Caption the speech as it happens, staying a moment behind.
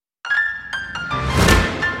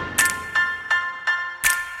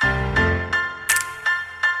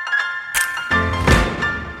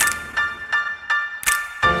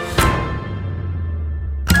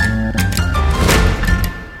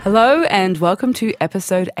Hello and welcome to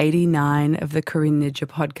episode 89 of the Corinne Nidja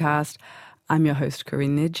podcast. I'm your host,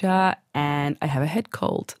 Corinne Nidja, and I have a head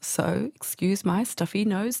cold, so excuse my stuffy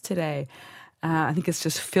nose today. I think it's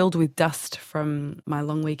just filled with dust from my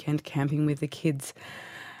long weekend camping with the kids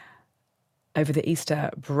over the Easter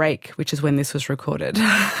break, which is when this was recorded.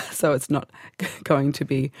 So it's not going to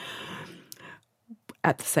be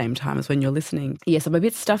at the same time as when you're listening. Yes, I'm a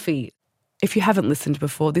bit stuffy. If you haven't listened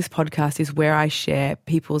before, this podcast is where I share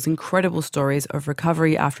people's incredible stories of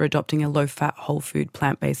recovery after adopting a low-fat, whole-food,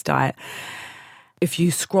 plant-based diet. If you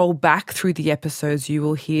scroll back through the episodes, you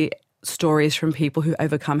will hear stories from people who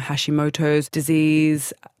overcome Hashimoto's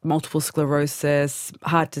disease, multiple sclerosis,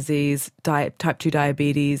 heart disease, type 2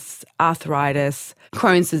 diabetes, arthritis,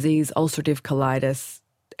 Crohn's disease, ulcerative colitis,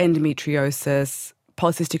 endometriosis,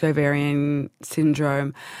 polycystic ovarian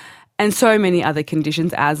syndrome, and so many other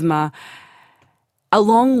conditions, asthma,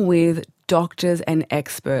 along with doctors and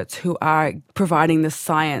experts who are providing the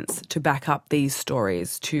science to back up these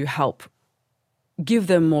stories, to help give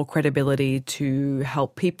them more credibility, to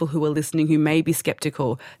help people who are listening who may be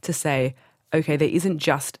skeptical to say, okay, this isn't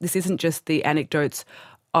just the anecdotes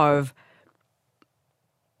of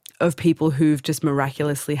people who've just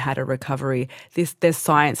miraculously had a recovery. There's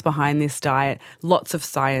science behind this diet, lots of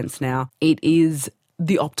science now. It is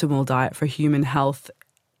the optimal diet for human health.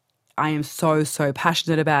 I am so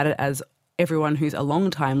passionate about it, as everyone who's a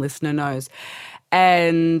long-time listener knows.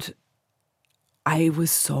 And I was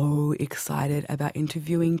so excited about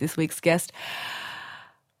interviewing this week's guest.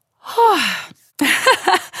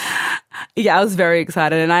 Yeah, I was very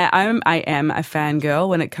excited, and I am a fangirl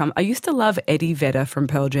when it comes. I used to love Eddie Vedder from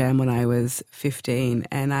Pearl Jam when I was 15,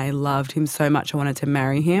 and I loved him so much I wanted to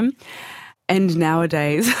marry him. And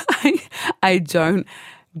nowadays, I don't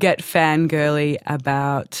get fangirly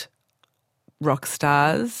about rock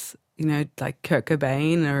stars, like Kurt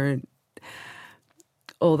Cobain or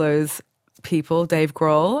all those people, Dave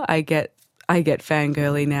Grohl. I get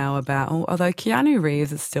fangirly now about, although Keanu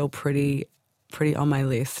Reeves is still pretty on my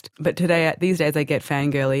list. But these days I get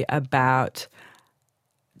fangirly about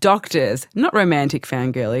doctors, not romantic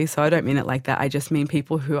fangirly, so I don't mean it like that. I just mean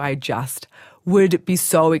people who I just would be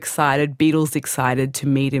so excited, Beatles excited to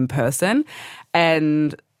meet in person.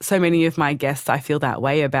 And so many of my guests I feel that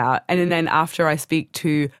way about. And then after I speak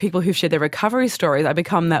to people who've shared their recovery stories, I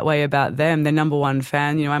become that way about them, their number one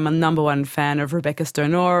fan. I'm a number one fan of Rebecca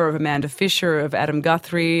Stonor, of Amanda Fisher, of Adam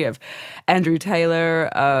Guthrie, of Andrew Taylor,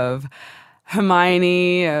 of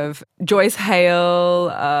Hermione, of Joyce Hale,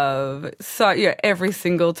 of every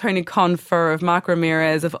single Tony Confer, of Mark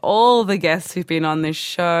Ramirez, of all the guests who've been on this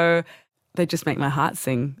show. They just make my heart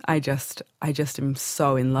sing. I just am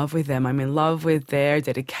so in love with them. I'm in love with their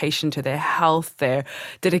dedication to their health, their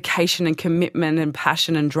dedication and commitment and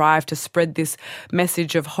passion and drive to spread this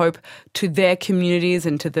message of hope to their communities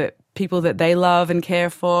and to the people that they love and care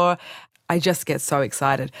for. I just get so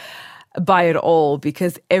excited by it all,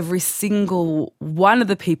 because every single one of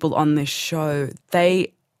the people on this show,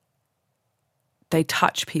 they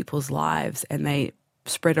touch people's lives and they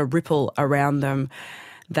spread a ripple around them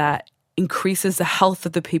that increases the health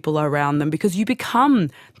of the people around them, because you become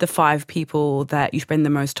the 5 people that you spend the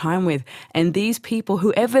most time with. And these people,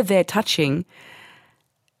 whoever they're touching,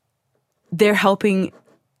 they're helping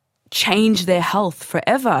change their health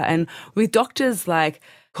forever. And with doctors like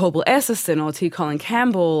Corbel Esserson or T. Colin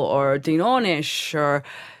Campbell or Dean Ornish or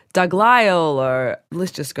Doug Lyle, or the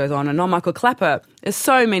list just goes on and on, Michael Clapper. There's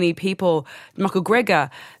so many people, Michael Greger,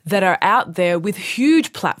 that are out there with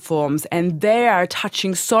huge platforms, and they are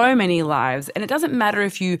touching so many lives. And it doesn't matter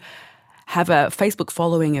if you have a Facebook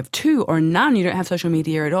following of 2 or none, you don't have social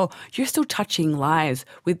media at all, you're still touching lives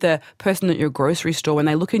with the person at your grocery store when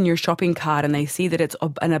they look in your shopping cart and they see that it's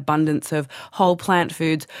an abundance of whole plant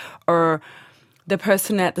foods, or the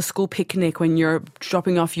person at the school picnic when you're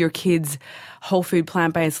dropping off your kids' whole food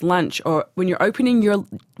plant-based lunch, or when your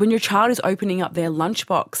child is opening up their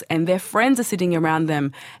lunchbox and their friends are sitting around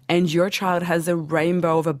them and your child has a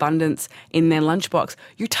rainbow of abundance in their lunchbox.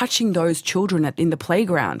 You're touching those children in the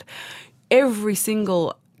playground. Every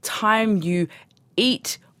single time you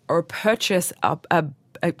eat or purchase a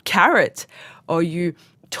carrot, or you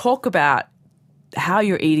talk about how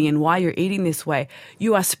you're eating and why you're eating this way,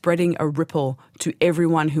 you are spreading a ripple to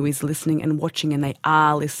everyone who is listening and watching, and they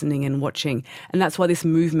are listening and watching. And that's why this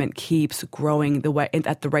movement keeps growing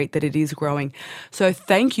at the rate that it is growing. So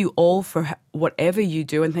thank you all for whatever you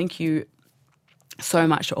do, and thank you so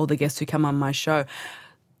much to all the guests who come on my show.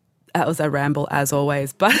 That was a ramble as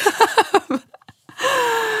always, but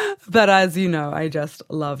but as you know, I just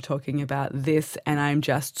love talking about this, and I'm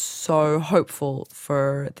just so hopeful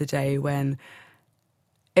for the day when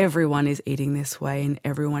everyone is eating this way and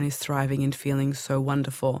everyone is thriving and feeling so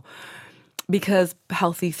wonderful, because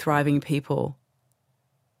healthy, thriving people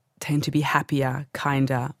tend to be happier,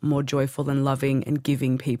 kinder, more joyful and loving and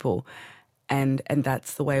giving people. And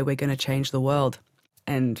that's the way we're going to change the world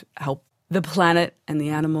and help the planet and the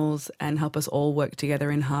animals and help us all work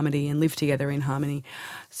together in harmony and live together in harmony.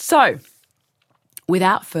 So,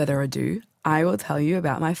 without further ado, I will tell you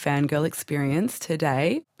about my fangirl experience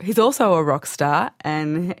today. He's also a rock star,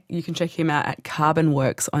 and you can check him out at Carbon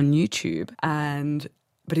Works on YouTube.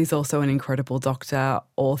 But he's also an incredible doctor,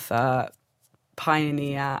 author,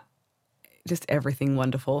 pioneer, just everything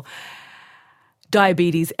wonderful.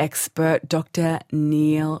 Diabetes expert, Dr.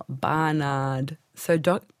 Neal Barnard. So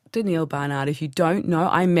Dr. Neal Barnard, if you don't know,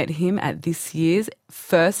 I met him at this year's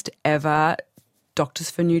first ever Doctors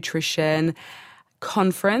for Nutrition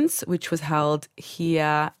conference, which was held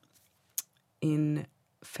here in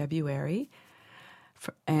February,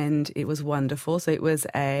 and it was wonderful. So it was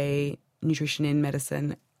a nutrition in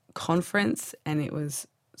medicine conference, and it was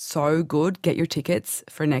so good. Get your tickets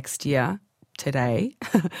for next year today,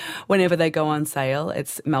 whenever they go on sale.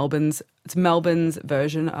 It's Melbourne's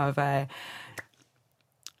version of a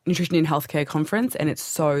nutrition in healthcare conference, and it's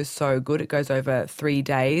so good. It goes over 3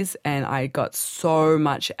 days, and I got so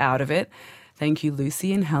much out of it. Thank you,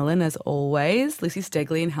 Lucy and Helen, as always. Lucy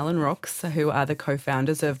Stegley and Helen Rocks, who are the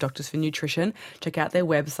co-founders of Doctors for Nutrition. Check out their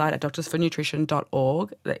website at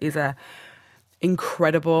doctorsfornutrition.org. That is a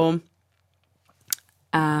incredible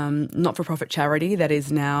not-for-profit charity that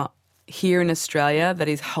is now here in Australia, that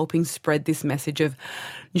is helping spread this message of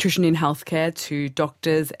nutrition in healthcare to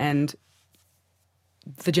doctors and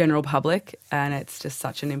the general public. And it's just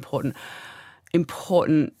such an important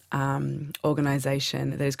organisation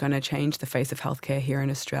that is going to change the face of healthcare here in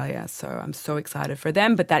Australia. So I'm so excited for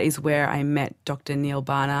them. But that is where I met Dr. Neal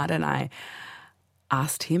Barnard, and I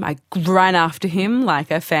asked him, I ran after him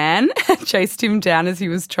like a fan, chased him down as he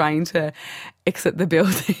was trying to exit the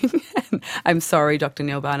building. I'm sorry, Dr.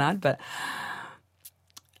 Neal Barnard, but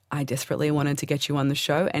I desperately wanted to get you on the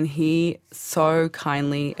show, and he so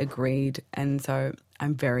kindly agreed. And so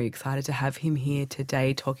I'm very excited to have him here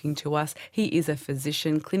today talking to us. He is a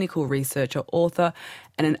physician, clinical researcher, author,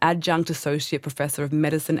 and an adjunct associate professor of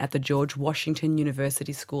medicine at the George Washington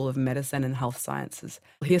University School of Medicine and Health Sciences.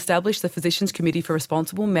 He established the Physicians Committee for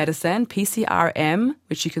Responsible Medicine, PCRM,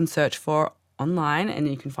 which you can search for online, and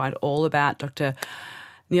you can find all about Dr.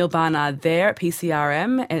 Neal Barnard there at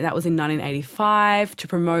PCRM, and that was in 1985, to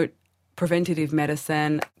promote preventative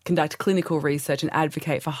medicine, conduct clinical research, and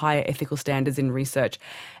advocate for higher ethical standards in research.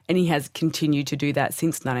 And he has continued to do that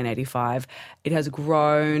since 1985. It has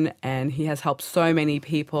grown, and he has helped so many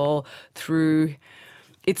people through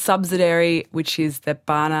its subsidiary, which is the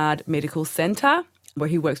Barnard Medical Centre, where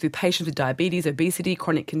he works with patients with diabetes, obesity,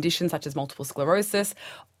 chronic conditions such as multiple sclerosis,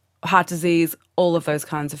 heart disease, all of those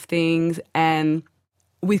kinds of things, and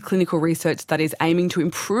with clinical research that is aiming to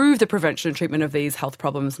improve the prevention and treatment of these health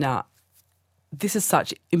problems. Now, this is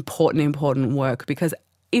such important work, because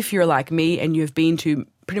if you're like me and you've been to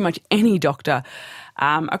pretty much any doctor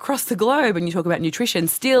across the globe and you talk about nutrition,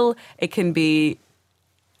 still it can be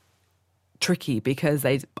tricky, because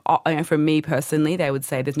for me personally, they would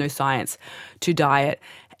say there's no science to diet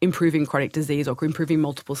improving chronic disease or improving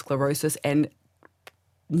multiple sclerosis, and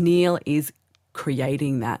Neal is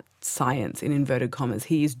creating that science in inverted commas.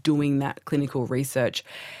 He is doing that clinical research.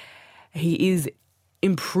 He is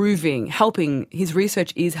his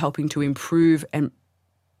research is helping to improve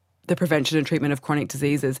the prevention and treatment of chronic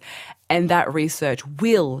diseases, and that research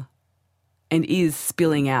will and is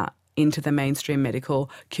spilling out into the mainstream medical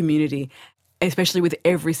community, especially with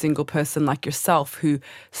every single person like yourself who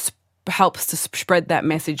helps to spread that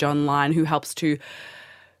message online, who helps to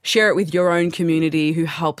share it with your own community, who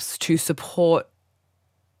helps to support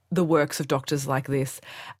the works of doctors like this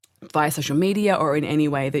via social media or in any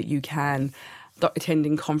way that you can,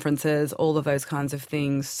 attending conferences, all of those kinds of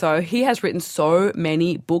things. So he has written so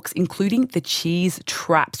many books, including The Cheese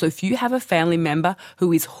Trap. So if you have a family member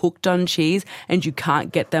who is hooked on cheese and you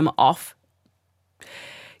can't get them off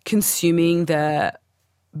consuming the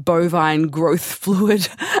bovine growth fluid,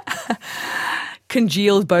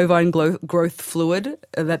 congealed bovine growth fluid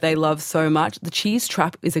that they love so much, The Cheese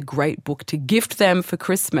Trap is a great book to gift them for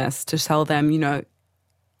Christmas, to tell them,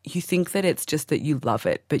 you think that it's just that you love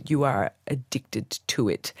it, but you are addicted to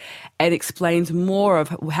it. It explains more of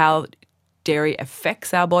how dairy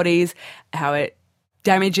affects our bodies, how it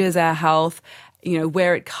damages our health,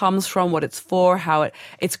 where it comes from, what it's for,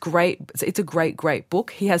 it's great. It's a great book.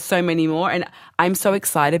 He has so many more, and I'm so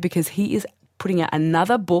excited because he is putting out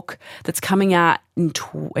another book that's coming out in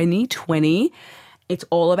 2020 It's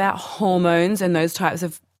all about hormones and those types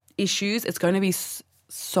of issues. It's going to be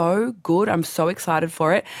so good. I'm so excited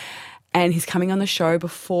for it. And he's coming on the show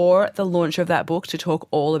before the launch of that book to talk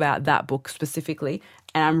all about that book specifically.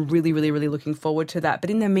 And I'm really, really, really looking forward to that. But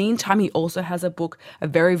in the meantime, he also has a book, a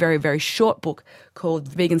very, very, very short book called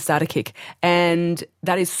Vegan Starter Kick. And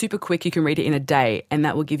that is super quick. You can read it in a day, and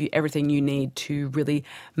that will give you everything you need to really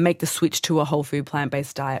make the switch to a whole food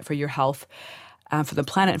plant-based diet for your health, for the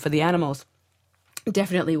planet and for the animals.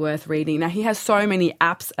 Definitely worth reading. Now, he has so many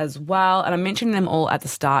apps as well, and I'm mentioning them all at the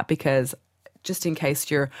start because just in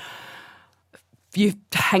case you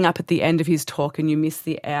hang up at the end of his talk and you miss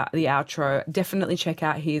the outro, definitely check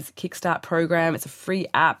out his Kickstart program. It's a free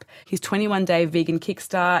app. His 21-day vegan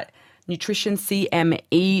Kickstart,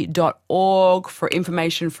 nutritioncme.org for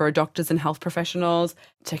information for doctors and health professionals.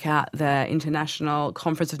 Check out the International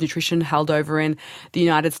Conference of Nutrition held over in the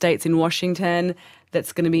United States in Washington.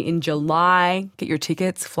 That's going to be in July. Get your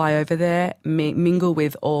tickets, fly over there, mingle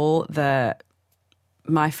with all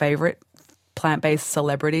my favorite plant-based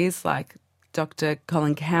celebrities like Dr.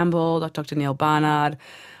 Colin Campbell, Dr. Neal Barnard,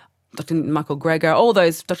 Dr. Michael Greger, all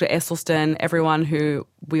those, Dr. Esselstyn, everyone who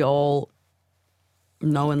we all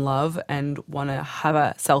know and love and want to have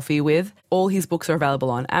a selfie with. All his books are available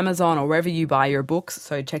on Amazon or wherever you buy your books,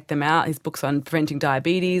 so check them out. His books on preventing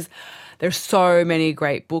diabetes. There's so many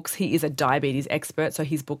great books. He is a diabetes expert, so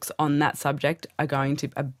his books on that subject are going to,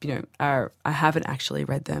 I haven't actually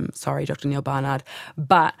read them. Sorry, Dr. Neal Barnard.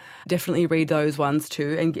 But definitely read those ones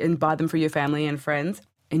too and buy them for your family and friends.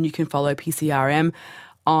 And you can follow PCRM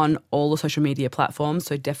on all the social media platforms,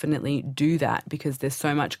 so definitely do that because there's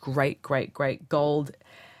so much great, great, great gold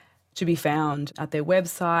to be found at their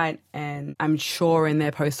website and I'm sure in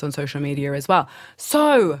their posts on social media as well.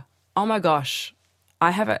 So, oh my gosh,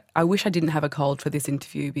 I wish I didn't have a cold for this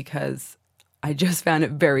interview because I just found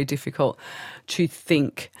it very difficult to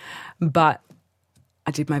think, but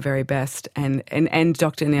I did my very best and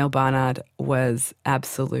Dr. Neal Barnard was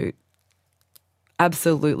absolutely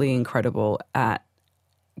incredible at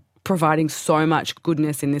providing so much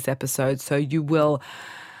goodness in this episode. So you will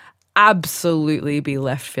absolutely be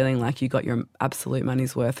left feeling like you got your absolute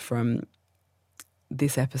money's worth from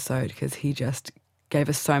this episode because he just gave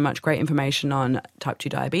us so much great information on type 2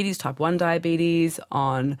 diabetes, type 1 diabetes,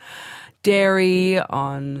 on dairy,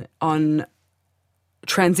 on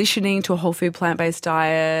transitioning to a whole food plant-based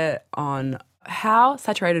diet, on how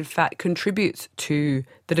saturated fat contributes to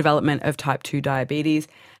the development of type 2 diabetes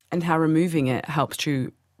and how removing it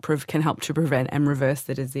can help to prevent and reverse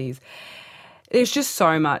the disease. There's just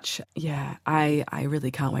so much. Yeah, I really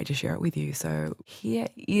can't wait to share it with you. So here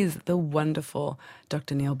is the wonderful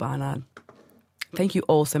Dr. Neal Barnard. Thank you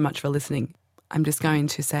all so much for listening. I'm just going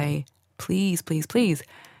to say, please, please, please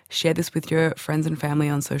share this with your friends and family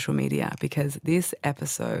on social media because this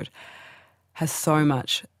episode has so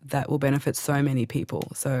much that will benefit so many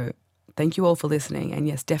people. So thank you all for listening. And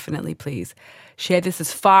yes, definitely, please share this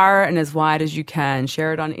as far and as wide as you can.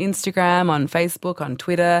 Share it on Instagram, on Facebook, on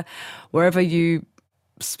Twitter, wherever you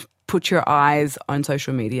put your eyes on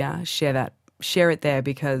social media. Share it there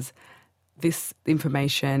because this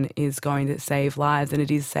information is going to save lives and it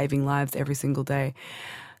is saving lives every single day.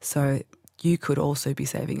 So you could also be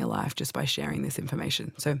saving a life just by sharing this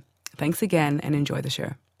information. So thanks again and enjoy the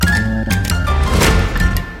show.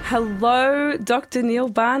 Hello, Dr. Neal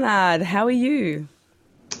Barnard. How are you?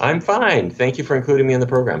 I'm fine. Thank you for including me in the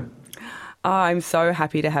program. Oh, I'm so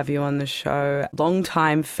happy to have you on the show.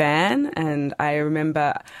 Long-time fan, and I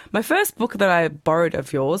remember my first book that I borrowed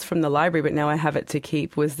of yours from the library, but now I have it to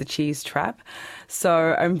keep, was The Cheese Trap.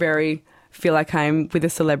 So feel like I'm with a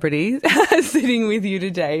celebrity sitting with you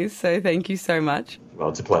today. So thank you so much. Well,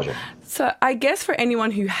 it's a pleasure. So I guess for anyone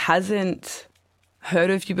who hasn't heard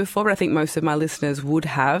of you before, but I think most of my listeners would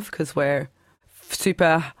have because we're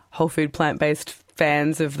super whole food plant-based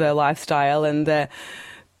fans of the lifestyle and the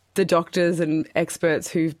doctors and experts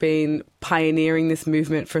who've been pioneering this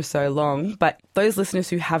movement for so long. But those listeners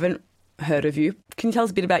who haven't heard of you, can you tell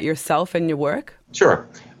us a bit about yourself and your work? Sure.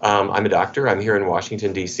 I'm a doctor. I'm here in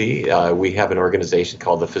Washington, D.C. We have an organization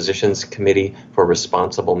called the Physicians Committee for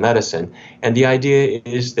Responsible Medicine. And the idea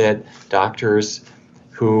is that doctors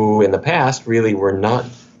who in the past really were not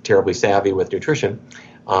terribly savvy with nutrition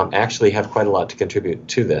actually have quite a lot to contribute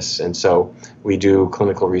to this. And so we do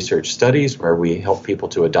clinical research studies where we help people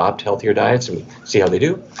to adopt healthier diets and we see how they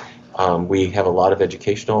do. We have a lot of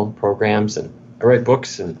educational programs and I write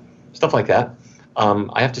books and stuff like that.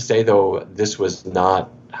 I have to say, though, this was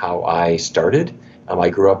not how I started. I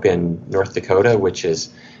grew up in North Dakota, which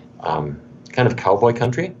is kind of cowboy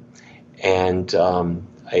country. And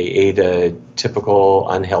I ate a typical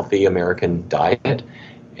unhealthy American diet,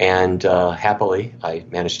 and happily I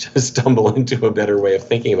managed to stumble into a better way of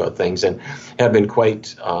thinking about things and have been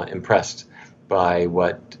quite impressed by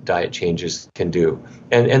what diet changes can do.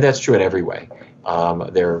 And that's true in every way.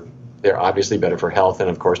 They're obviously better for health, and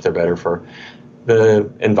of course they're better for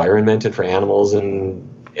the environment and for animals and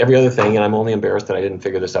every other thing. And I'm only embarrassed that I didn't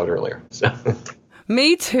figure this out earlier. So.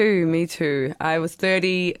 Me too. I was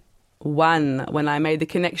 31 when I made the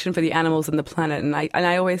connection for the animals and the planet. And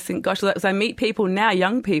I always think, gosh, as I meet people now,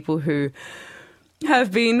 young people who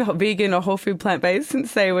have been vegan or whole food plant-based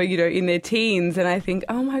since they were, in their teens. And I think,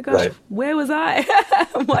 oh my gosh, right. Where was I?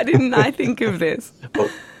 Why didn't I think of this? Well,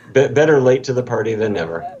 better late to the party than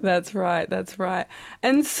never. That's right.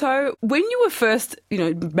 And so when you were first,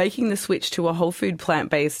 making the switch to a whole food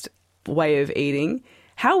plant-based way of eating,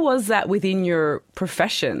 how was that within your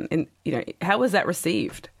profession? And, how was that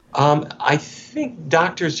received? I think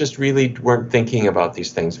doctors just really weren't thinking about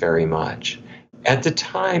these things very much at the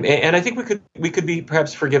time. And I think we could be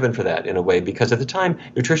perhaps forgiven for that in a way, because at the time,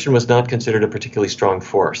 nutrition was not considered a particularly strong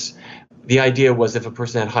force. The idea was if a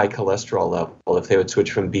person had high cholesterol level, if they would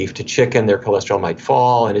switch from beef to chicken, their cholesterol might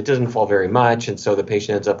fall, and it doesn't fall very much, and so the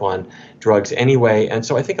patient ends up on drugs anyway. And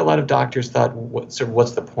so I think a lot of doctors thought, what's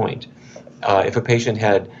the point? If a patient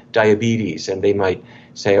had diabetes, and they might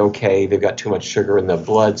say, okay, they've got too much sugar in the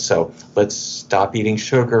blood, so let's stop eating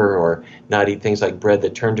sugar or not eat things like bread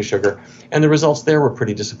that turn to sugar. And the results there were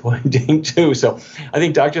pretty disappointing too. So I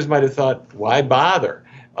think doctors might have thought, why bother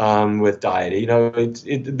with diet?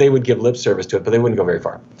 They would give lip service to it, but they wouldn't go very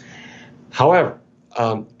far. However,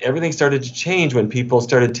 everything started to change when people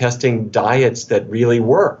started testing diets that really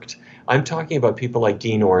worked. I'm talking about people like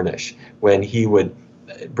Dean Ornish, when he would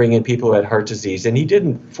bring in people who had heart disease, and he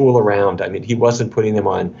didn't fool around. I mean, he wasn't putting them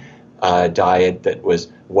on a diet that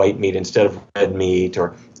was white meat instead of red meat,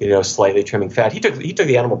 or slightly trimming fat. He took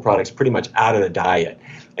the animal products pretty much out of the diet,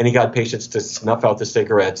 and he got patients to snuff out the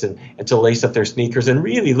cigarettes and to lace up their sneakers and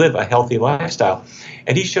really live a healthy lifestyle.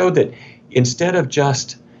 And he showed that instead of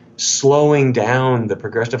just slowing down the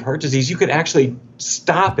progression of heart disease, you could actually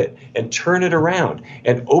stop it and turn it around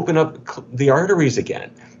and open up the arteries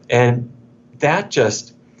again. And that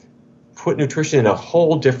just put nutrition in a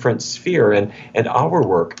whole different sphere. And our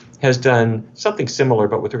work has done something similar,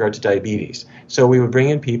 but with regard to diabetes. So we would bring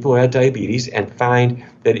in people who had diabetes and find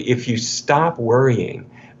that if you stop worrying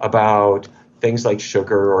about things like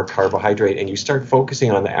sugar or carbohydrate, and you start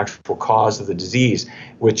focusing on the actual cause of the disease,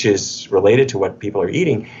 which is related to what people are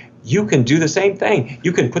eating, you can do the same thing.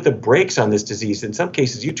 You can put the brakes on this disease. In some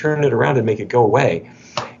cases, you turn it around and make it go away.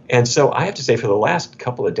 And so I have to say, for the last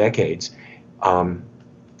couple of decades,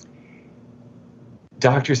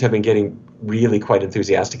 doctors have been getting really quite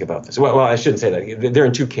enthusiastic about this. Well, I shouldn't say that. They're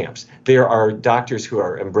in two camps. There are doctors who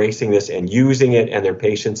are embracing this and using it, and their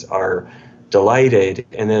patients are delighted.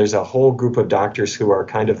 And there's a whole group of doctors who are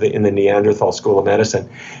kind of in the Neanderthal school of medicine,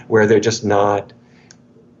 where they're just not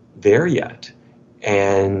there yet,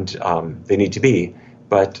 and they need to be.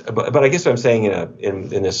 But I guess what I'm saying in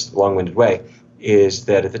this long-winded way is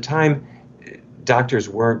that at the time, doctors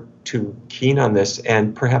weren't too keen on this,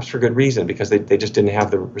 and perhaps for good reason, because they just didn't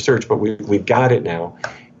have the research. But we've got it now,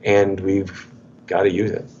 and we've got to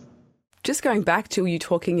use it. Just going back to you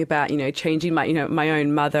talking about, changing my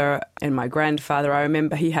own mother and my grandfather. I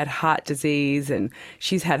remember he had heart disease, and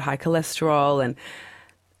she's had high cholesterol and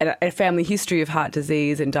a family history of heart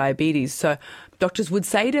disease and diabetes. So doctors would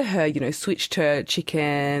say to her, switch to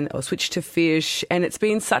chicken or switch to fish. And it's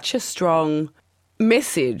been such a strong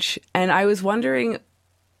message. And I was wondering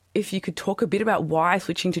if you could talk a bit about why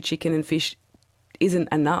switching to chicken and fish isn't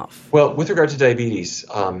enough. Well, with regard to diabetes,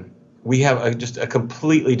 we have just a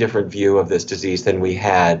completely different view of this disease than we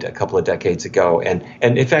had a couple of decades ago. And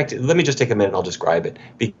in fact, let me just take a minute and I'll describe it,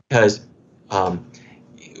 because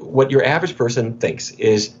what your average person thinks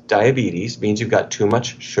is diabetes means you've got too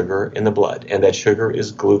much sugar in the blood, and that sugar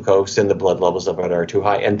is glucose and the blood levels of it are too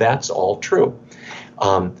high. And that's all true.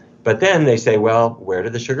 But then they say, well, where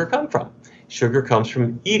did the sugar come from? Sugar comes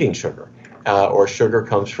from eating sugar, or sugar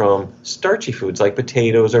comes from starchy foods like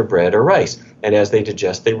potatoes or bread or rice. And as they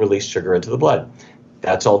digest, they release sugar into the blood.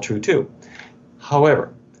 That's all true too.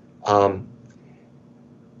 However,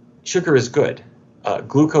 sugar is good.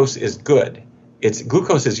 Glucose is good.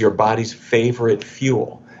 Glucose is your body's favorite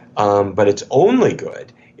fuel, but it's only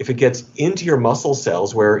good if it gets into your muscle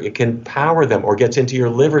cells where it can power them, or gets into your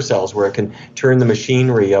liver cells where it can turn the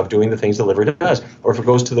machinery of doing the things the liver does. Or if it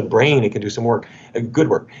goes to the brain, it can do some work, good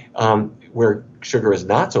work. Where sugar is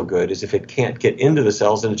not so good is if it can't get into the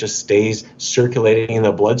cells and it just stays circulating in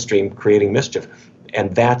the bloodstream, creating mischief.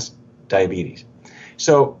 And that's diabetes.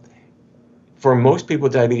 So for most people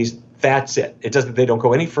with diabetes, that's it. They don't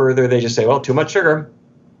go any further. They just say, well, too much sugar.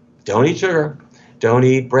 Don't eat sugar. Don't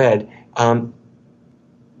eat bread.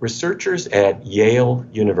 Researchers at Yale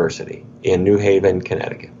University in New Haven,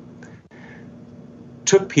 Connecticut,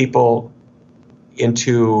 took people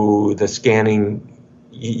into the scanning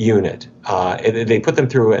unit. They put them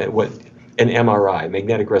through an MRI,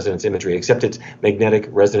 magnetic resonance imagery, except it's magnetic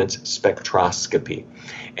resonance spectroscopy.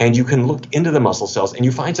 And you can look into the muscle cells and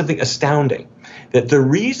you find something astounding, that the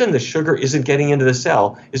reason the sugar isn't getting into the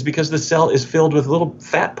cell is because the cell is filled with little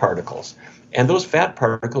fat particles. And those fat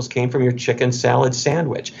particles came from your chicken salad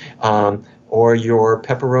sandwich, or your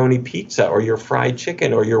pepperoni pizza, or your fried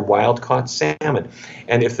chicken, or your wild-caught salmon.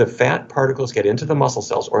 And if the fat particles get into the muscle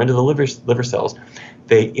cells or into the liver cells,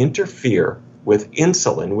 they interfere with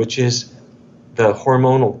insulin, which is the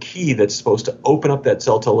hormonal key that's supposed to open up that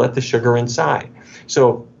cell to let the sugar inside.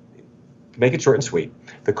 So, to make it short and sweet,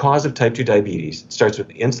 the cause of type 2 diabetes starts with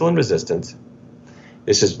insulin resistance.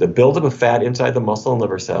 This is the buildup of fat inside the muscle and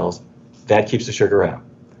liver cells. That keeps the sugar out.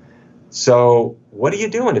 So what are you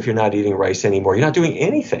doing if you're not eating rice anymore? You're not doing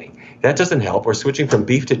anything. That doesn't help. Or switching from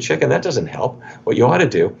beef to chicken, that doesn't help. What you ought to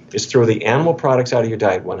do is throw the animal products out of your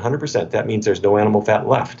diet 100%. That means there's no animal fat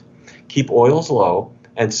left. Keep oils low,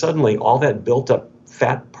 and suddenly all that built up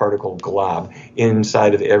fat particle glob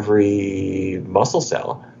inside of every muscle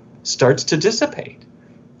cell starts to dissipate.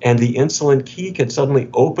 And the insulin key can suddenly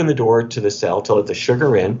open the door to the cell to let the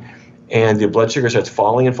sugar in, and the blood sugar starts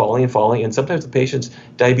falling and falling and falling, and sometimes the patient's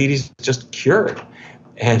diabetes is just cured.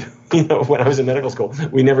 And, when I was in medical school,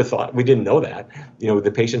 we didn't know that.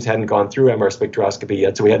 The patients hadn't gone through MR spectroscopy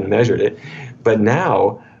yet, so we hadn't measured it. But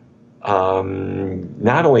now,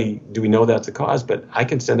 not only do we know that's the cause, but I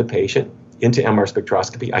can send a patient into MR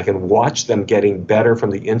spectroscopy. I can watch them getting better from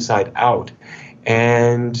the inside out.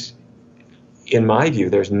 And in my view,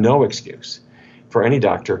 there's no excuse for any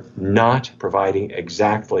doctor not providing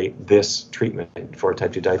exactly this treatment for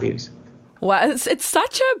type 2 diabetes. Well, it's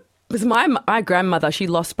such a... Because my grandmother, she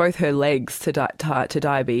lost both her legs to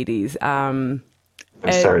diabetes. I'm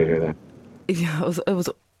sorry to hear that. Yeah, it was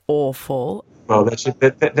awful. Well,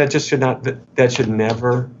 that should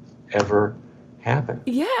never, ever happen.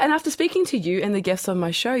 Yeah, and after speaking to you and the guests on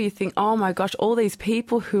my show, you think, oh my gosh, all these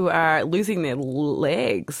people who are losing their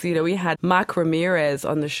legs. We had Mark Ramirez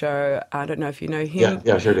on the show. I don't know if you know him.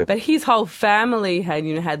 Yeah, sure do. But his whole family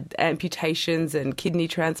had amputations and kidney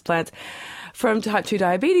transplants from type 2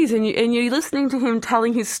 diabetes, and you're listening to him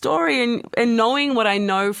telling his story and knowing what I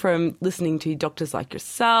know from listening to doctors like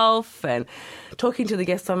yourself and talking to the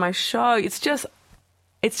guests on my show. It's just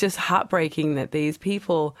heartbreaking that these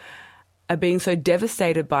people are being so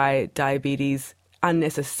devastated by diabetes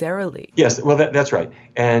unnecessarily. Yes, well, that's right.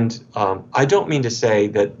 And I don't mean to say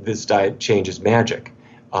that this diet change is magic.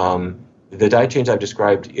 The diet change I've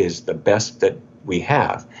described is the best that we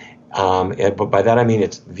have. But by that I mean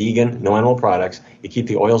it's vegan, no animal products. You keep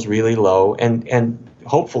the oils really low, and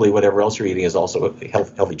hopefully whatever else you're eating is also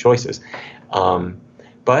healthy choices.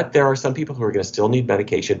 But there are some people who are going to still need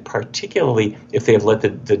medication, particularly if they have let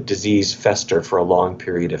the disease fester for a long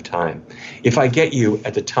period of time. If I get you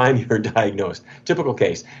at the time you're diagnosed, typical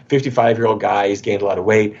case, 55-year-old guy, he's gained a lot of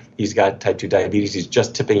weight, he's got type 2 diabetes, he's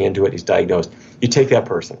just tipping into it, he's diagnosed. You take that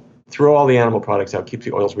person, throw all the animal products out, keep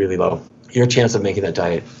the oils really low. Your chance of making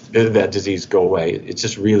that disease go away, it's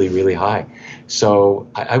just really, really high. So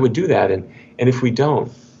I would do that. And if we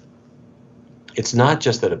don't, it's not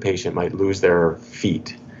just that a patient might lose their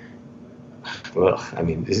feet. Well, I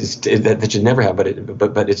mean, that should never happen,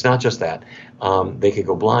 but it's not just that. They could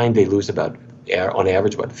go blind. They lose on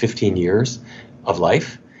average, 15 years of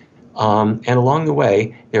life. And along the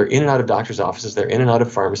way, they're in and out of doctor's offices. They're in and out of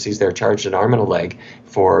pharmacies. They're charged an arm and a leg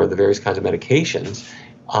for the various kinds of medications.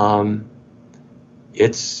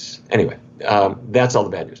 That's all the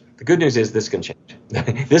bad news. The good news is this can change.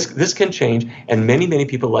 This can change, and many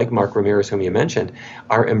people like Mark Ramirez, whom you mentioned,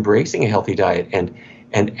 are embracing a healthy diet,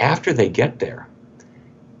 and after they get there,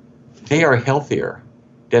 they are healthier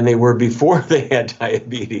than they were before they had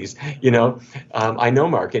diabetes. I know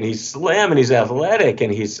Mark, and he's slim, and he's athletic,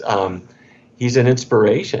 and he's an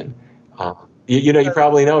inspiration. You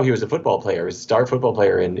probably know he was a football player. He was a star football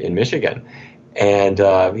player in Michigan. And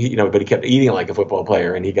but he kept eating like a football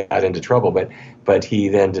player, and he got into trouble. But he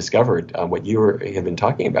then discovered what you have been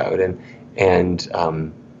talking about,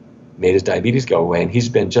 and made his diabetes go away. And he's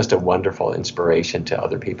been just a wonderful inspiration to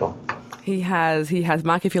other people. He has.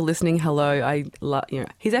 Mark, if you're listening, hello. I love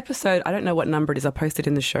his episode. I don't know what number it is. I posted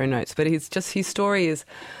in the show notes, but his story is.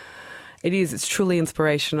 It's truly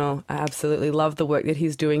inspirational. I absolutely love the work that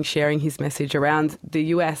he's doing, sharing his message around the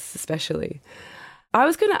US, especially. I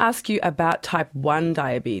was going to ask you about type 1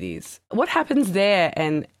 diabetes. What happens there,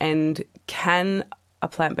 and can a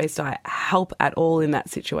plant-based diet help at all in that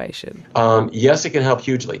situation? Yes, it can help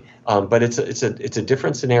hugely, but it's a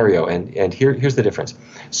different scenario, and here's the difference.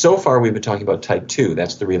 So far, we've been talking about type 2.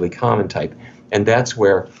 That's the really common type, and that's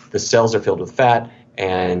where the cells are filled with fat,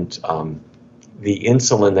 and the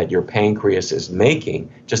insulin that your pancreas is making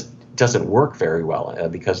just doesn't work very well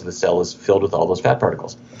because the cell is filled with all those fat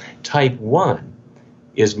particles. Type 1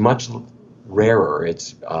 is much rarer.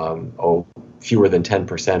 It's fewer than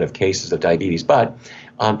 10% of cases of diabetes. But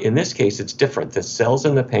in this case, it's different. The cells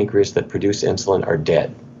in the pancreas that produce insulin are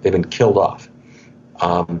dead. They've been killed off.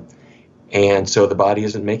 And so the body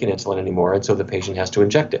isn't making insulin anymore, and so the patient has to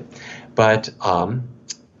inject it. But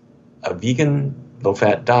a vegan,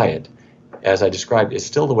 low-fat diet, as I described, is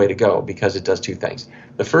still the way to go because it does two things.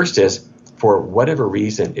 The first is, for whatever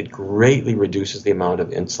reason, it greatly reduces the amount of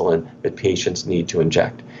insulin that patients need to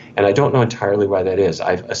inject. And I don't know entirely why that is.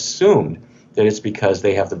 I've assumed that it's because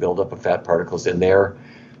they have the buildup of fat particles in their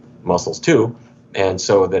muscles too, and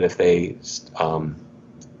so that if they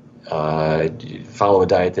follow a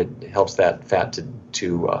diet that helps that fat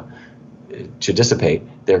to dissipate,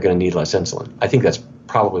 they're going to need less insulin. I think that's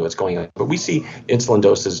probably what's going on. But we see insulin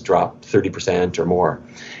doses drop 30% or more.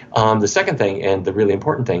 The second thing, and the really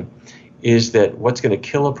important thing, is that what's going to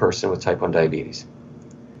kill a person with type 1 diabetes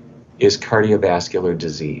is cardiovascular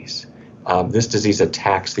disease. This disease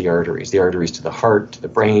attacks the arteries to the heart, to the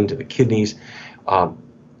brain, to the kidneys.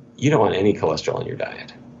 You don't want any cholesterol in your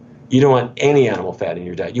diet. You don't want any animal fat in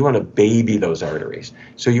your diet. You want to baby those arteries.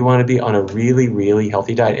 So you want to be on a really, really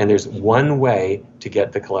healthy diet. And there's one way to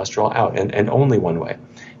get the cholesterol out, and only one way.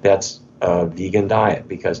 That's a vegan diet,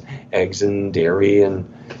 because eggs and dairy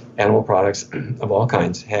and animal products of all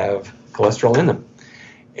kinds have cholesterol in them.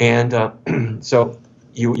 And so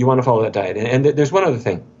you want to follow that diet. And there's one other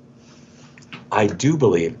thing. I do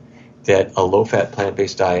believe that a low-fat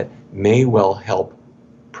plant-based diet may well help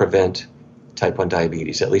prevent type 1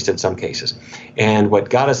 diabetes, at least in some cases. And what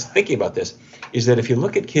got us thinking about this is that if you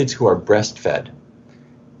look at kids who are breastfed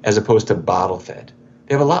as opposed to bottle-fed,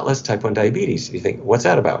 they have a lot less type 1 diabetes. You think, what's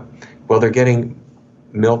that about? Well, they're getting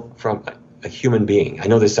milk from a human being. I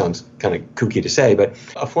know this sounds kind of kooky to say, but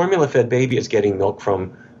a formula-fed baby is getting milk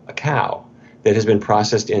from a cow that has been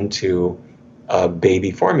processed into a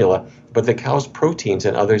baby formula, but the cow's proteins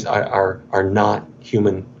and others are not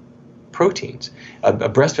human proteins. A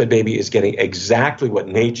breastfed baby is getting exactly what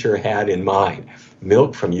nature had in mind: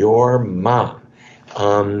 milk from your mom.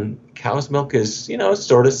 Cow's milk is,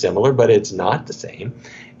 sort of similar, but it's not the same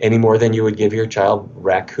any more than you would give your child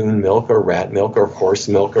raccoon milk or rat milk or horse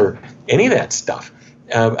milk or any of that stuff.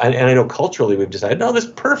 And I know culturally we've decided, no, this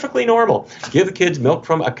is perfectly normal. Give the kids milk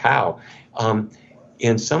from a cow.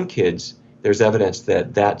 In some kids, there's evidence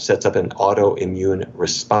that sets up an autoimmune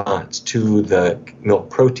response to the milk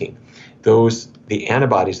protein. The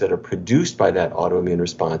antibodies that are produced by that autoimmune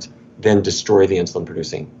response then destroy the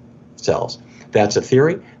insulin-producing cells. That's a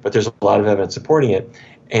theory, but there's a lot of evidence supporting it.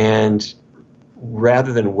 And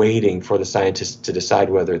rather than waiting for the scientists to decide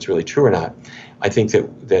whether it's really true or not, I think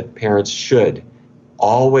that parents should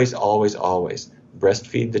always, always, always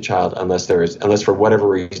breastfeed the child unless for whatever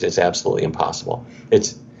reason it's absolutely impossible.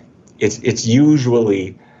 It's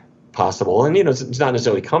usually possible, and it's not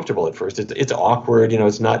necessarily comfortable at first. It's awkward,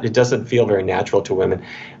 it doesn't feel very natural to women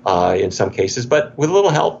in some cases. But with a little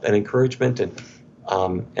help and encouragement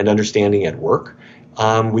and understanding at work,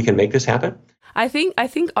 we can make this happen. I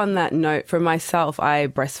think on that note, for myself, I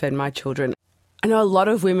breastfed my children. I know a lot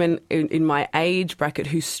of women in my age bracket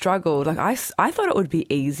who struggled. Like I thought it would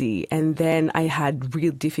be easy, and then I had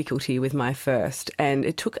real difficulty with my first, and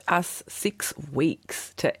it took us 6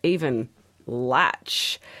 weeks to even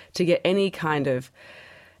latch to get any kind of.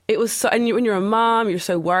 It was so, and when you're a mom, you're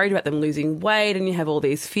so worried about them losing weight, and you have all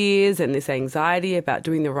these fears and this anxiety about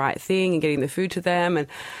doing the right thing and getting the food to them, and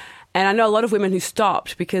I know a lot of women who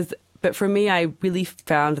stopped because. But for me, I really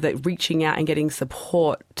found that reaching out and getting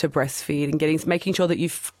support to breastfeed and making sure that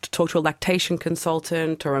you've talked to a lactation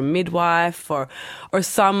consultant or a midwife or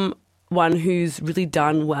someone who's really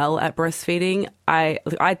done well at breastfeeding. I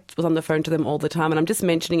was on the phone to them all the time, and I'm just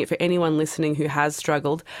mentioning it for anyone listening who has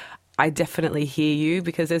struggled. I definitely hear you,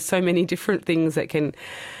 because there's so many different things that can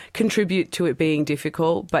contribute to it being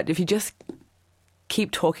difficult. But if you just keep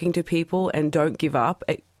talking to people and don't give up,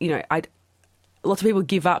 lots of people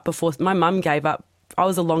give up before. My mum gave up. I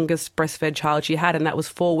was the longest breastfed child she had, and that was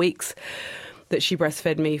 4 weeks that she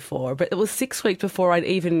breastfed me for. But it was 6 weeks before I'd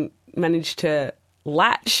even managed to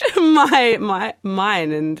latch my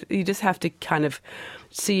mine, and you just have to kind of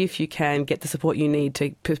see if you can get the support you need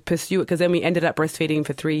to pursue it. Because then we ended up breastfeeding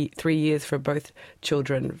for three years for both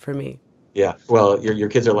children for me. Yeah, well, your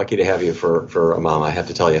kids are lucky to have you for a mom, I have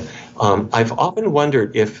to tell you. I've often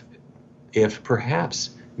wondered if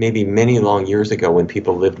perhaps maybe many long years ago when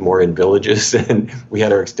people lived more in villages and we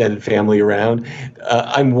had our extended family around,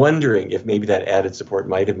 I'm wondering if maybe that added support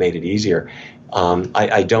might have made it easier.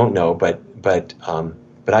 I don't know, but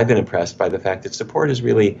I've been impressed by the fact that support is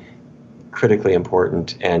really critically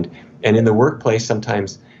important, and in the workplace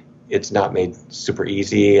sometimes it's not made super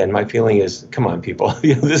easy. And my feeling is, come on, people,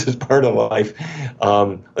 this is part of life.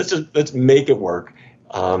 Let's make it work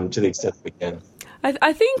to the extent we can.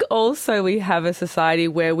 I think also we have a society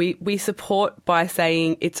where we support by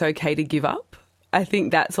saying it's okay to give up. I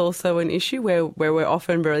think that's also an issue where we're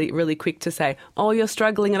often really, really quick to say, oh, you're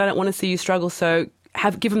struggling and I don't want to see you struggle, so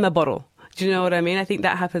give them the bottle. Do you know what I mean? I think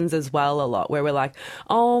that happens as well a lot, where we're like,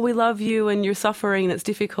 oh, we love you and you're suffering and it's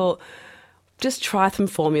difficult. Just try some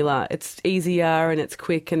formula. It's easier and it's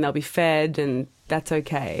quick and they'll be fed and that's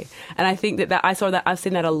okay. And I think that I've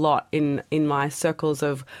seen that a lot in my circles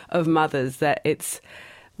of mothers, that it's,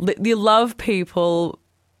 you love people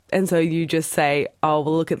and so you just say, oh,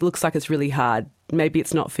 well, look, it looks like it's really hard. Maybe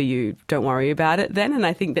it's not for you. Don't worry about it then. And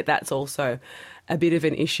I think that that's also a bit of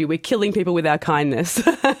an issue. We're killing people with our kindness.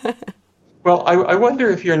 Well, I wonder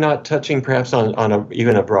if you're not touching perhaps on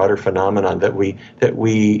even a broader phenomenon that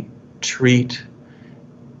we treat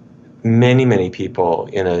many people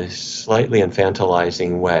in a slightly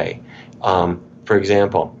infantilizing way. For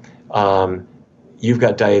example, you've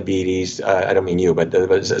got diabetes. I don't mean you,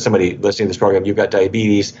 but somebody listening to this program, you've got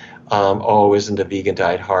diabetes. Oh, isn't a vegan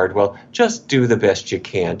diet hard? Well, just do the best you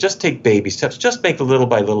can. Just take baby steps. Just make the little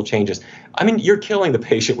by little changes. I mean, you're killing the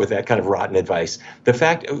patient with that kind of rotten advice. The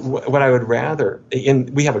fact, what I would rather,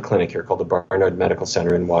 we have a clinic here called the Barnard Medical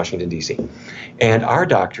Center in Washington, D.C., and our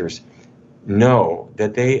doctors know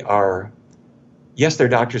that they are, yes, they're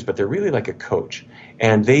doctors, but they're really like a coach.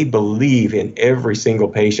 And they believe in every single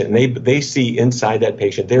patient. And they see inside that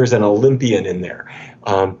patient, there's an Olympian in there.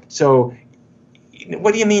 So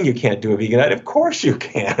what do you mean you can't do a vegan diet? Of course you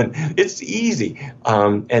can. It's easy.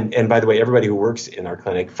 And by the way, everybody who works in our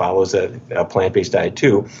clinic follows a plant-based diet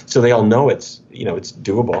too. So they all know it's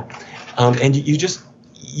doable. And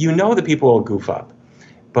you know that people will goof up.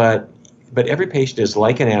 But every patient is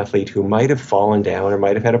like an athlete who might have fallen down or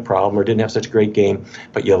might have had a problem or didn't have such a great game,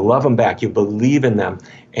 but you love them back. You believe in them.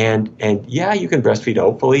 And yeah, you can breastfeed,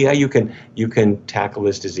 hopefully. Yeah, you can tackle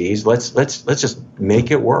this disease. Let's just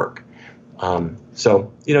make it work.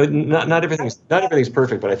 So, not everything's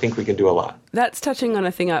perfect, but I think we can do a lot. That's touching on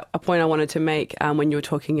a point I wanted to make when you were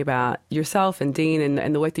talking about yourself and Dean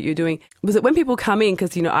and the work that you're doing. Was it when people come in,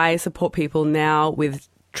 because, I support people now with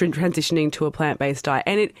transitioning to a plant-based diet,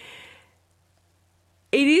 and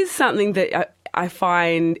it is something that I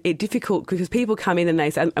find it difficult because people come in and they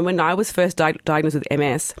say, and when I was first diagnosed with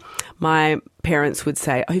MS, my parents would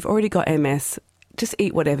say, oh, you've already got MS, just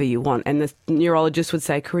eat whatever you want. And the neurologist would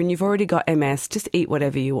say, Corinne, you've already got MS, just eat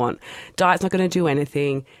whatever you want. Diet's not going to do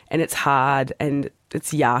anything, and it's hard, and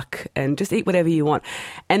it's yuck, and just eat whatever you want.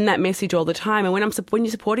 And that message all the time. And when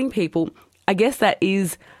you're supporting people, I guess that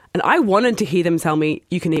is... And I wanted to hear them tell me,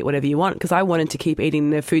 you can eat whatever you want, because I wanted to keep eating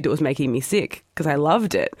the food that was making me sick because I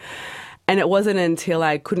loved it. And it wasn't until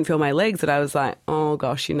I couldn't feel my legs that I was like, oh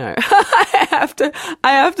gosh, I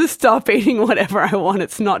have to stop eating whatever I want.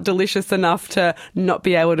 It's not delicious enough to not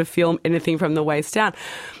be able to feel anything from the waist down.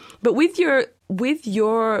 But with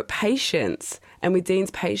your patients and with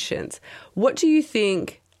Dean's patients, what do you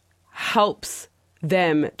think helps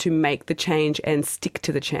them to make the change and stick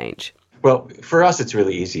to the change? Well, for us, it's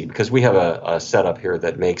really easy because we have a setup here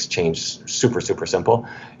that makes change super, super simple.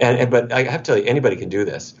 But I have to tell you, anybody can do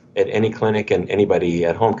this at any clinic, and anybody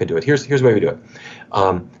at home can do it. Here's the way we do it.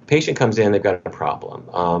 Patient comes in, they've got a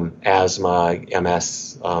problem, asthma,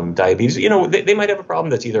 MS, diabetes. They might have a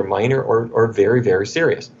problem that's either minor or very, very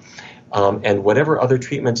serious. And whatever other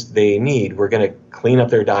treatments they need, we're going to clean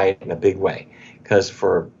up their diet in a big way, because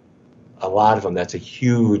for a lot of them, that's a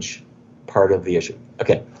huge part of the issue.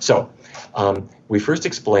 Okay, so we first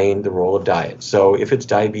explain the role of diet. So if it's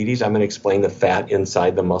diabetes, I'm going to explain the fat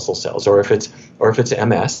inside the muscle cells. Or if it's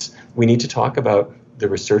MS, we need to talk about the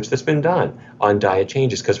research that's been done on diet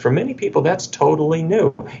changes, because for many people that's totally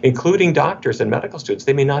new, including doctors and medical students.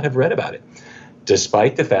 They may not have read about it,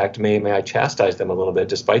 despite the fact, may I chastise them a little bit,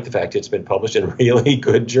 despite the fact it's been published in really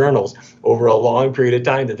good journals over a long period of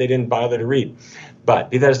time that they didn't bother to read.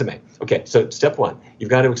 But be that as it may. Okay, so step one, you've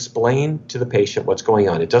got to explain to the patient what's going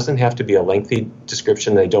on. It doesn't have to be a lengthy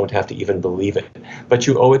description. They don't have to even believe it. But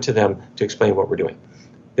you owe it to them to explain what we're doing.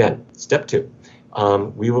 Then, step two,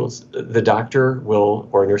 the doctor will,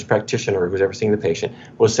 or a nurse practitioner, or who's ever seeing the patient,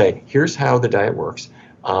 will say, here's how the diet works.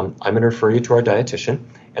 I'm going to refer you to our dietitian,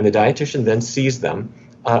 and the dietitian then sees them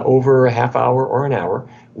over a half hour or an hour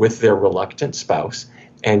with their reluctant spouse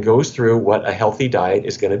and goes through what a healthy diet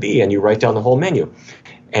is going to be, and you write down the whole menu.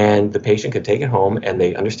 And the patient can take it home, and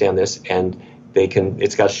they understand this, and they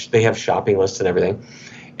have shopping lists and everything.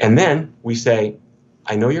 And then we say,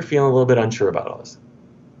 I know you're feeling a little bit unsure about all this.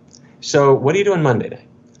 So what are you doing Monday night?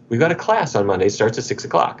 We've got a class on Monday. It starts at 6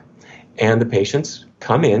 o'clock. And the patients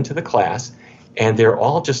come into the class, and they're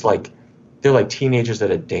all just they're like teenagers at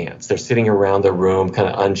a dance. They're sitting around the room kind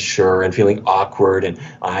of unsure and feeling awkward, and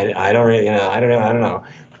I don't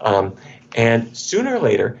know. And sooner or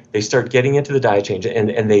later, they start getting into the diet change,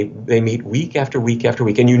 and they meet week after week after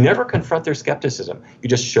week. And you never confront their skepticism. You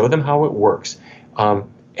just show them how it works. And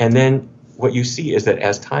then what you see is that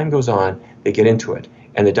as time goes on, they get into it.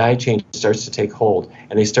 And the diet change starts to take hold,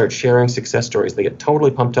 and they start sharing success stories. They get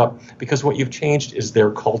totally pumped up because what you've changed is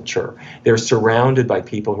their culture. They're surrounded by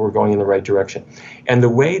people who are going in the right direction. And the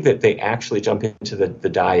way that they actually jump into the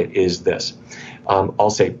diet is this. I'll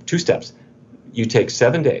say 2 steps. You take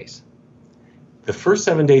 7 days. The first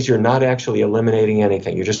 7 days, you're not actually eliminating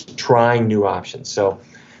anything. You're just trying new options. So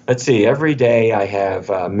let's see. Every day I have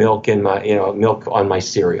milk on my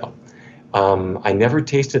cereal. I never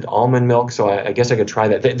tasted almond milk, so I guess I could try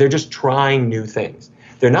that. They're just trying new things.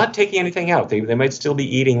 They're not taking anything out. They might still be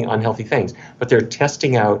eating unhealthy things, but they're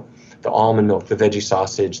testing out the almond milk, the veggie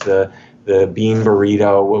sausage, the bean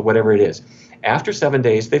burrito, whatever it is. After 7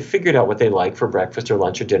 days, they've figured out what they like for breakfast or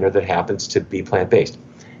lunch or dinner that happens to be plant-based.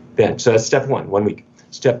 So that's step 1 week.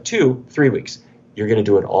 Step 2, 3 weeks. You're going to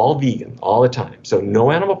do it all vegan all the time. So no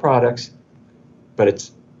animal products, but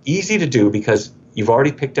it's easy to do because you've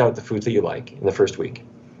already picked out the foods that you like in the first week.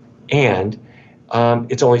 And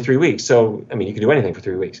it's only 3 weeks. So, you can do anything for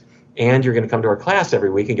 3 weeks. And you're going to come to our class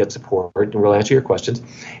every week and get support, and we'll answer your questions.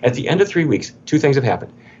 At the end of 3 weeks, 2 things have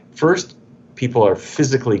happened. First, people are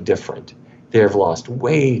physically different. They've lost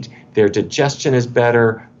weight. Their digestion is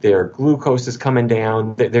better. Their glucose is coming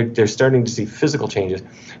down. They're starting to see physical changes.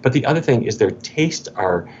 But the other thing is their tastes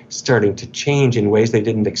are starting to change in ways they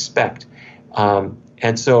didn't expect.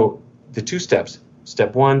 And so the 2 steps.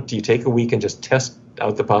 Step 1, do you take a week and just test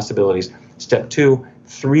out the possibilities? Step 2,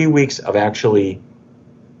 3 weeks of actually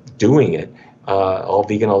doing it, all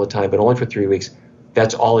vegan all the time, but only for 3 weeks.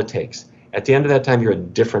 That's all it takes. At the end of that time, you're a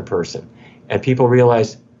different person. And people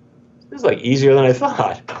realize, this is easier than I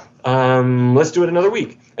thought. Let's do it another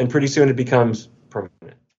week. And pretty soon it becomes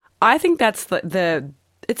permanent. I think that's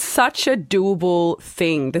it's such a doable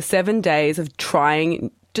thing, the 7 days of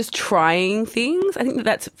trying things. I think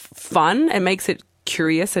that's fun and makes it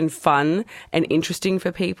curious and fun and interesting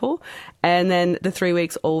for people. And then the 3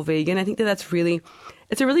 weeks all vegan, I think it's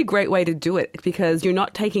a really great way to do it because you're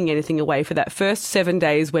not taking anything away for that first 7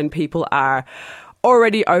 days when people are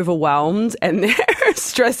already overwhelmed and they're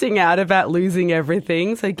stressing out about losing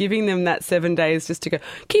everything. So giving them that 7 days just to go,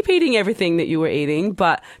 keep eating everything that you were eating,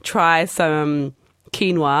 but try some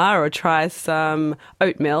quinoa or try some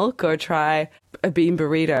oat milk or try a bean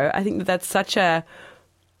burrito. I think that's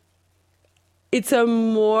it's a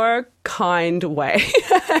more kind way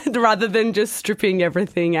rather than just stripping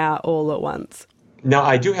everything out all at once. Now,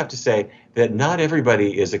 I do have to say that not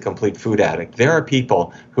everybody is a complete food addict. There are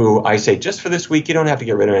people who I say, just for this week, you don't have to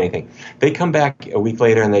get rid of anything. They come back a week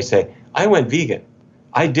later and they say, I went vegan.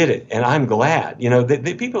 I did it, and I'm glad.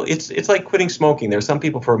 People, it's like quitting smoking. There are some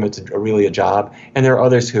people for whom it's really a job, and there are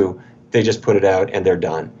others who they just put it out and they're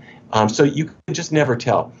done. So you can just never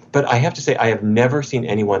tell. But I have to say, I have never seen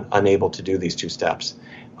anyone unable to do these 2 steps.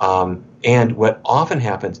 And what often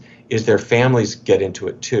happens is their families get into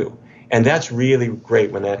it too. And that's really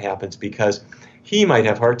great when that happens because he might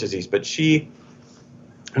have heart disease, but she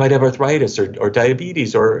might have arthritis or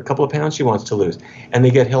diabetes or a couple of pounds she wants to lose. And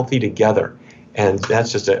they get healthy together. And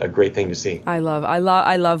that's just a great thing to see. I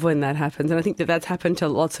love when that happens. And I think that's happened to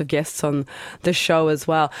lots of guests on the show as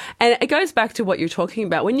well. And it goes back to what you're talking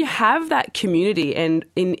about. When you have that community and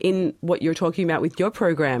in what you're talking about with your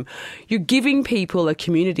program, you're giving people a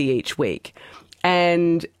community each week.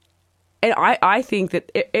 And I think that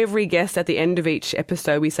every guest at the end of each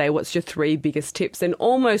episode, we say, what's your 3 biggest tips? And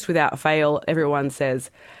almost without fail, everyone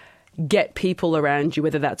says, get people around you,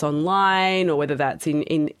 whether that's online or whether that's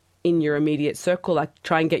in your immediate circle.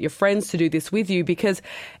 Try and get your friends to do this with you because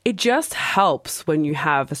it just helps when you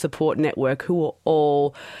have a support network who are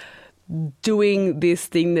all doing this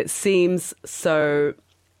thing that seems so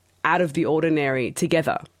out of the ordinary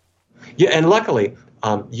together. Yeah, and luckily,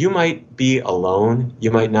 you might be alone,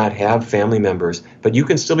 you might not have family members, but you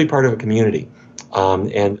can still be part of a community.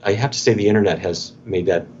 And I have to say the internet has made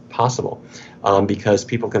that possible, because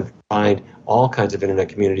people can find all kinds of internet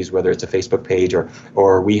communities, whether it's a Facebook page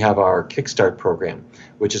or we have our Kickstart program,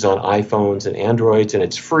 which is on iPhones and Androids, and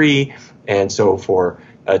it's free. And so for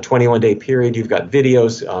a 21-day period, you've got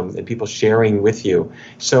videos and people sharing with you.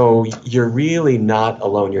 So you're really not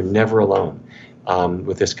alone. You're never alone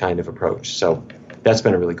with this kind of approach. So that's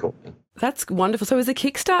been a really cool thing. That's wonderful. So is the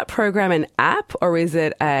Kickstart program an app or is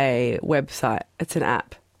it a website? It's an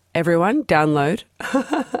app. Everyone, download.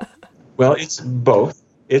 Well, it's both.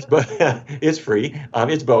 It's it's free.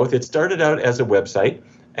 It's both. It started out as a website,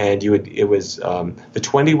 and it was the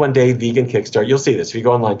 21-day vegan Kickstart. You'll see this if you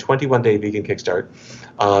go online. 21-day vegan Kickstart.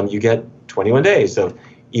 You get 21 days of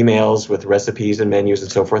emails with recipes and menus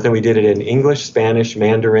and so forth. And we did it in English, Spanish,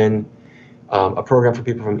 Mandarin, a program for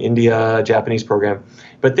people from India, a Japanese program.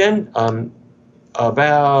 But then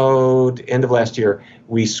about end of last year,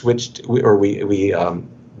 we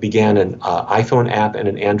began an iPhone app and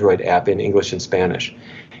an Android app in English and Spanish.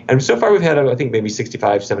 And so far we've had, I think, maybe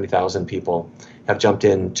 65, 70,000 people have jumped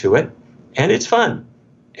into it. And it's fun.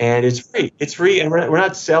 And it's free. It's free. And we're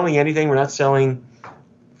not selling anything. We're not selling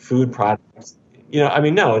food products.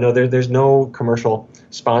 No, there's no commercial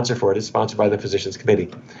sponsor for it. It's sponsored by the Physicians Committee.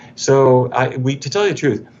 So to tell you the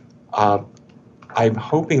truth, I'm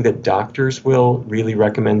hoping that doctors will really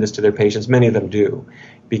recommend this to their patients. Many of them do,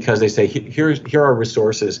 because they say, here are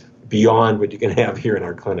resources beyond what you can have here in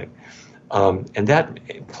our clinic. And that,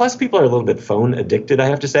 plus people are a little bit phone addicted, I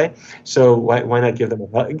have to say. So why not give them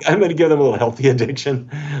I'm going to give them a little healthy addiction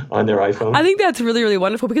on their iPhone. I think that's really, really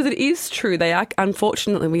wonderful, because it is true.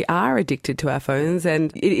 Unfortunately, we are addicted to our phones,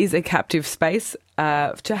 and it is a captive space.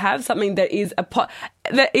 To have something that is a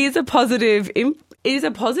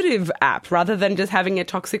positive app, rather than just having a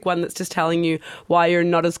toxic one that's just telling you why you're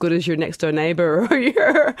not as good as your next door neighbor or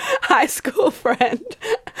your high school friend.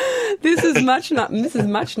 This is much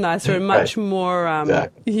nicer and much more,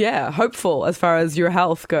 exactly. Hopeful as far as your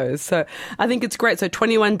health goes. So I think it's great. So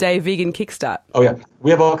 21-day vegan Kickstart. Oh yeah,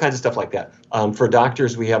 we have all kinds of stuff like that. For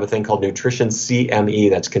doctors, we have a thing called Nutrition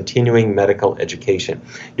CME. That's continuing medical education.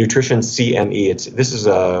 Nutrition CME. This is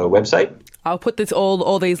a website. I'll put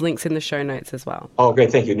all these links in the show notes as well. Oh,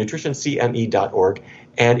 great. Thank you. nutritioncme.org.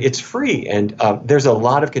 And it's free. And there's a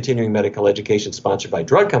lot of continuing medical education sponsored by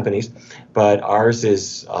drug companies, but ours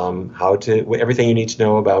is everything you need to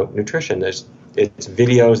know about nutrition. It's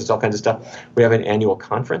videos, it's all kinds of stuff. We have an annual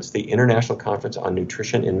conference, the International Conference on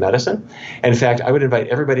Nutrition in Medicine. And in fact, I would invite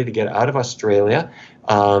everybody to get out of Australia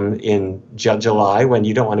in July, when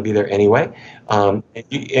you don't want to be there anyway. And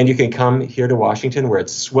you can come here to Washington, where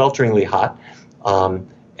it's swelteringly hot.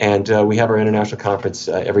 And we have our international conference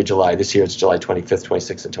every July. This year it's July 25th,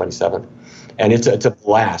 26th, and 27th. And it's a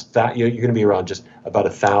blast. You're going to be around just about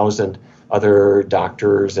 1,000 other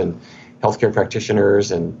doctors and healthcare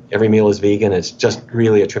practitioners, and every meal is vegan. It's just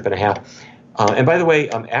really a trip and a half. And by the way,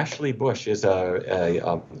 Ashley Bush is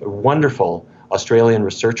a wonderful Australian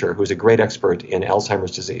researcher who's a great expert in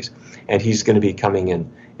Alzheimer's disease. And he's going to be coming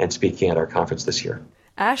in and speaking at our conference this year.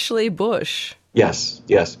 Ashley Bush. Yes.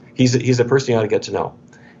 He's a person you ought to get to know.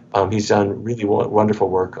 He's done really wonderful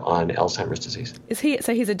work on Alzheimer's disease.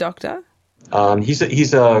 So he's a doctor?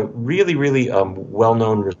 He's a really, really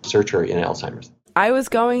well-known researcher in Alzheimer's. I was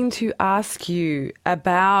going to ask you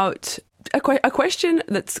about a question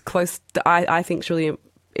that's close, that I think is really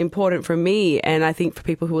important for me, and I think for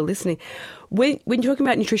people who are listening. When you're talking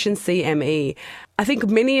about nutrition CME, I think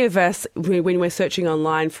many of us, when we're searching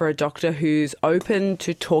online for a doctor who's open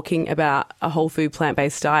to talking about a whole food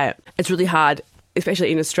plant-based diet, it's really hard.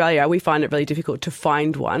 Especially in Australia, we find it really difficult to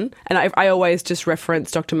find one. And I always just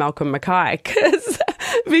reference Dr. Malcolm Mackay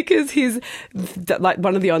because he's like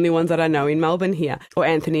one of the only ones that I know in Melbourne here, or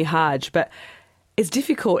Anthony Hodge. But it's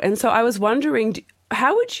difficult. And so I was wondering,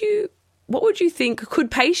 what would you think,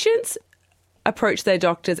 could patients approach their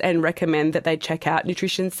doctors and recommend that they check out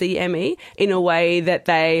Nutrition CME in a way that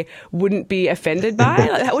they wouldn't be offended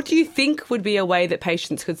by? What do you think would be a way that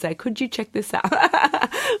patients could say, could you check this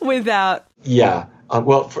out without... Yeah.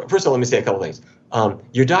 Well, first of all, let me say a couple things.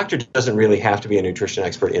 Your doctor doesn't really have to be a nutrition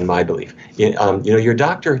expert, in my belief. Your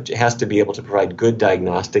doctor has to be able to provide good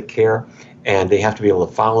diagnostic care, and they have to be able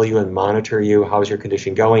to follow you and monitor you. How is your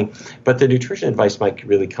condition going? But the nutrition advice might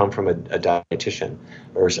really come from a dietitian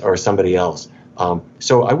or somebody else.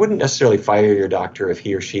 So I wouldn't necessarily fire your doctor if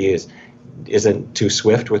he or she isn't too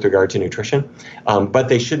swift with regard to nutrition. But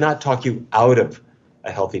they should not talk you out of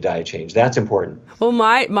a healthy diet change. That's important. Well,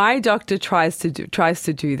 my doctor tries to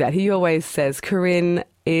do that. He always says, Corinne,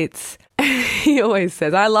 he always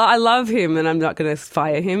says, I love him and I'm not going to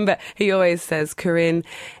fire him, but he always says, Corinne,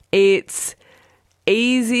 it's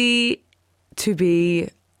easy to be,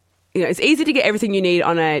 it's easy to get everything you need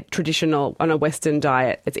on a Western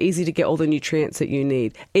diet. It's easy to get all the nutrients that you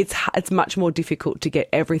need. It's much more difficult to get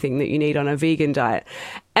everything that you need on a vegan diet.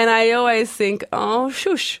 And I always think, oh,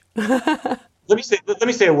 shush. Let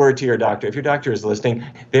me say a word to your doctor. If your doctor is listening,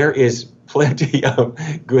 there is plenty of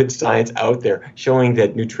good science out there showing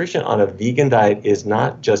that nutrition on a vegan diet is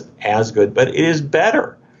not just as good, but it is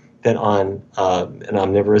better than on an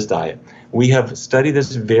omnivorous diet. We have studied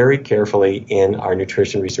this very carefully in our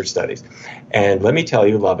nutrition research studies. And let me tell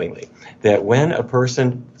you lovingly that when a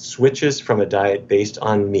person switches from a diet based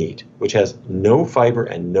on meat, which has no fiber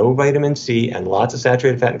and no vitamin C and lots of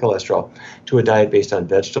saturated fat and cholesterol, to a diet based on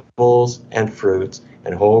vegetables and fruits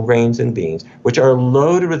and whole grains and beans, which are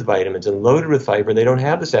loaded with vitamins and loaded with fiber, they don't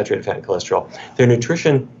have the saturated fat and cholesterol, their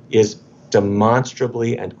nutrition is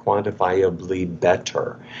demonstrably and quantifiably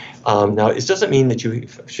better. Now, this doesn't mean that you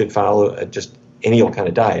should follow just any old kind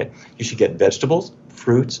of diet. You should get vegetables,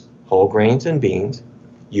 fruits, whole grains, and beans.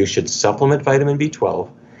 You should supplement vitamin B12.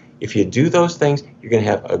 If you do those things, you're going to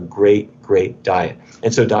have a great, great diet.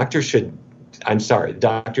 And so doctors have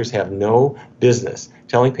no business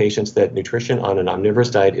telling patients that nutrition on an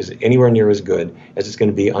omnivorous diet is anywhere near as good as it's going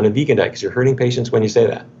to be on a vegan diet, because you're hurting patients when you say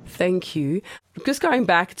that. Thank you. Just going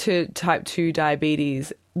back to type 2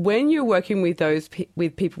 diabetes, when you're working with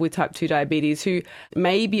with people with type 2 diabetes who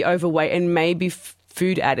may be overweight and may be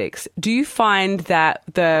food addicts, do you find that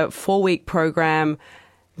the 4-week program,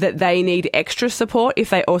 that they need extra support if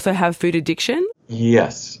they also have food addiction?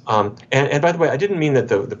 Yes. And by the way, I didn't mean that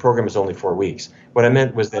the program is only 4 weeks. What I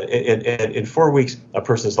meant was that in 4 weeks, a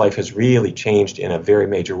person's life has really changed in a very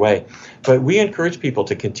major way. But we encourage people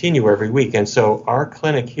to continue every week. And so our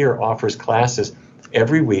clinic here offers classes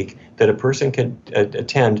every week that a person can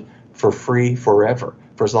attend for free forever,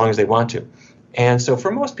 for as long as they want to. And so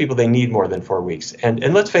for most people, they need more than 4 weeks.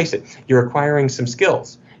 And let's face it, you're acquiring some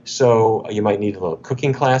skills. So you might need a little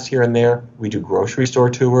cooking class here and there. We do grocery store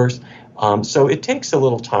tours. So it takes a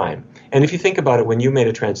little time. And if you think about it, when you made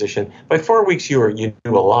a transition, by 4 weeks you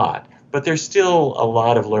do a lot, but there's still a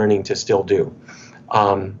lot of learning to still do.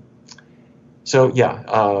 I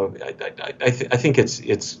think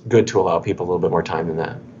it's good to allow people a little bit more time than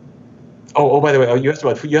that. Oh, by the way, you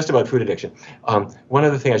asked about food addiction. One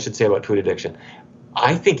other thing I should say about food addiction.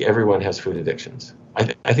 I think everyone has food addictions.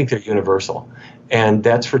 I think they're universal. And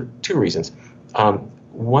that's for 2 reasons.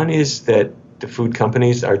 One is that the food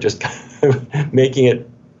companies are just kind of making it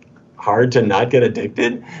hard to not get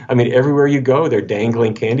addicted. I mean, everywhere you go, they're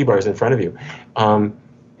dangling candy bars in front of you. And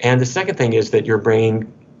the second thing is that your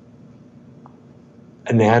brain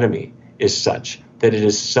anatomy is such that it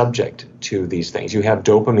is subject to these things. You have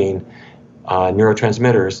dopamine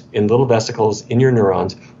neurotransmitters in little vesicles in your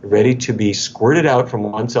neurons ready to be squirted out from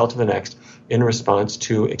one cell to the next in response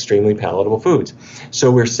to extremely palatable foods.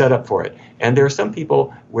 So we're set up for it. And there are some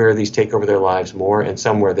people where these take over their lives more and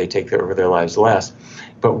some where they take over their lives less.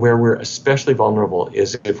 But where we're especially vulnerable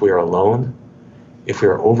is if we are alone, if we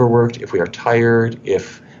are overworked, if we are tired,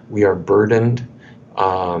 if we are burdened,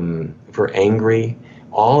 if we're angry.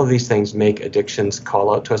 All of these things make addictions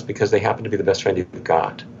call out to us because they happen to be the best friend you've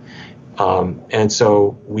got. And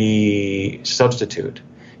so we substitute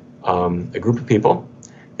a group of people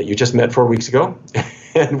that you just met 4 weeks ago,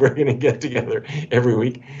 and we're going to get together every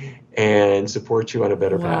week and support you on a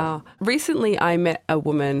better path. Recently, I met a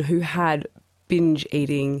woman who had binge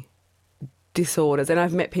eating disorders, and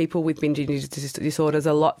I've met people with binge eating disorders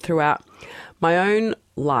a lot throughout my own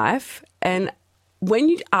life. And when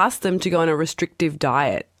you ask them to go on a restrictive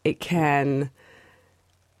diet, it can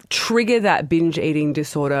trigger that binge eating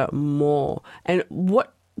disorder more. And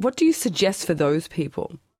what do you suggest for those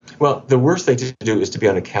people? Well, the worst thing to do is to be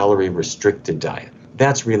on a calorie-restricted diet.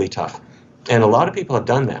 That's really tough. And a lot of people have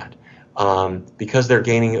done that. Because they're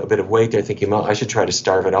gaining a bit of weight, they're thinking, well, I should try to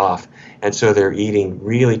starve it off. And so they're eating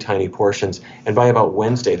really tiny portions. And by about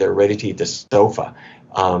Wednesday, they're ready to eat the sofa.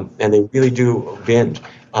 And they really do binge.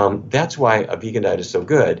 That's why a vegan diet is so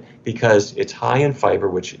good, because it's high in fiber,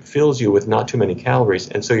 which fills you with not too many calories.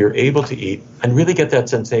 And so you're able to eat and really get that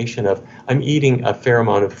sensation of, I'm eating a fair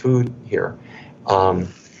amount of food here.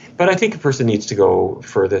 But I think a person needs to go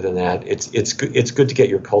further than that. It's good to get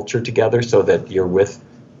your culture together so that you're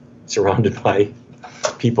surrounded by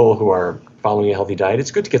people who are following a healthy diet.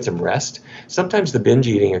 It's good to get some rest. Sometimes the binge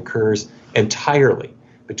eating occurs entirely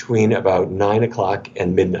between about 9 o'clock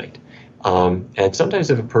and midnight. And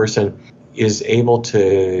sometimes if a person is able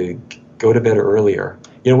to go to bed earlier.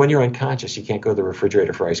 When you're unconscious, you can't go to the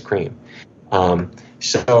refrigerator for ice cream. And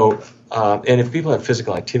if people have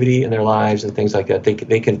physical activity in their lives and things like that,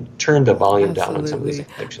 they can turn the volume down on some of these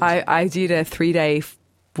addictions. I did a 3-day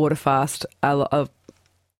water fast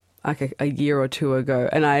like a year or two ago,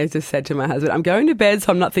 and I just said to my husband, I'm going to bed,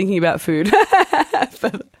 so I'm not thinking about food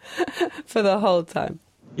for the whole time.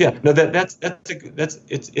 Yeah, no, it's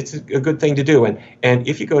a good thing to do. And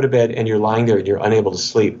if you go to bed and you're lying there and you're unable to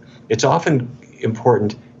sleep, it's often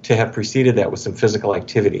important to have preceded that with some physical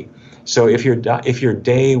activity. So if your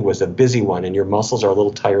day was a busy one and your muscles are a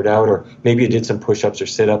little tired out, or maybe you did some push-ups or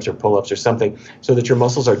sit-ups or pull-ups or something, so that your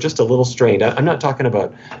muscles are just a little strained. I'm not talking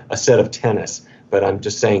about a set of tennis, but I'm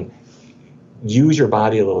just saying use your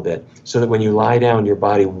body a little bit so that when you lie down, your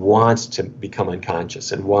body wants to become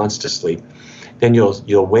unconscious and wants to sleep. Then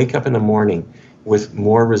you'll wake up in the morning with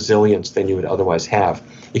more resilience than you would otherwise have.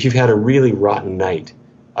 If you've had a really rotten night,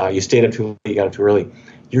 you stayed up too late, you got up too early,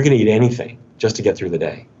 you're going to eat anything just to get through the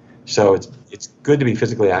day. So it's good to be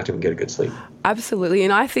physically active and get a good sleep. Absolutely.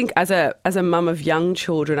 And I think as a mum of young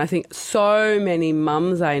children, I think so many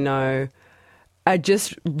mums I know are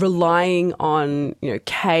just relying on,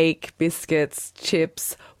 cake, biscuits,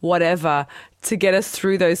 chips, whatever, to get us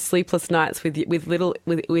through those sleepless nights with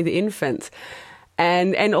infants.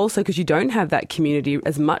 And also because you don't have that community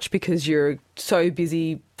as much because you're so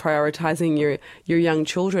busy prioritizing your young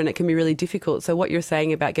children, it can be really difficult. So what you're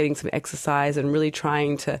saying about getting some exercise and really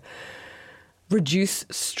trying to reduce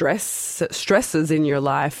stresses in your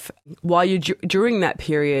life while you're during that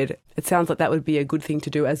period, it sounds like that would be a good thing to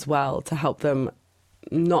do as well to help them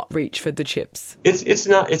not reach for the chips. It's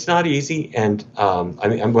not easy, and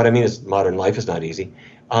what I mean is modern life is not easy.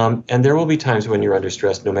 And there will be times when you're under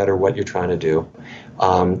stress, no matter what you're trying to do.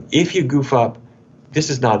 If you goof up, this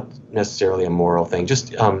is not necessarily a moral thing.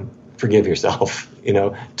 Just forgive yourself.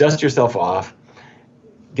 Dust yourself off,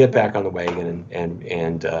 get back on the wagon,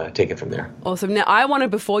 and take it from there. Awesome. Now, I want to,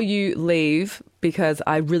 before you leave, because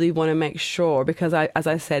I really want to make sure, because as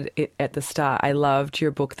I said at the start, I loved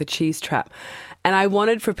your book, The Cheese Trap, and I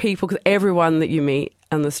wanted for people, because everyone that you meet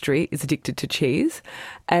on the street is addicted to cheese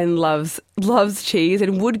and loves cheese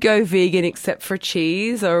and would go vegan except for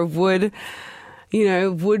cheese, or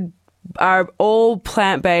are all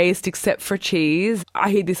plant-based except for cheese. I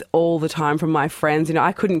hear this all the time from my friends.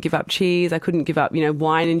 I couldn't give up cheese. I couldn't give up,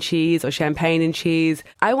 wine and cheese or champagne and cheese.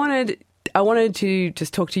 I wanted to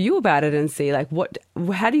just talk to you about it and see,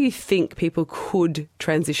 how do you think people could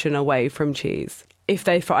transition away from cheese if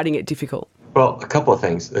they're finding it difficult? Well, a couple of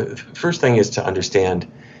things. The first thing is to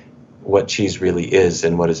understand what cheese really is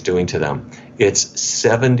and what it's doing to them. It's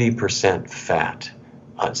 70% fat,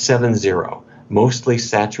 70, mostly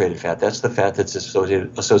saturated fat. That's the fat that's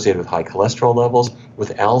associated with high cholesterol levels,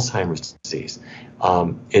 with Alzheimer's disease.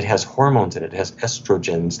 It has hormones in it. It has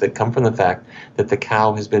estrogens that come from the fact that the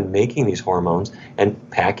cow has been making these hormones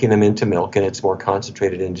and packing them into milk, and it's more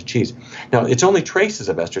concentrated into cheese. Now, it's only traces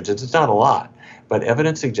of estrogens. It's not a lot. But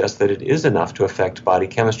evidence suggests that it is enough to affect body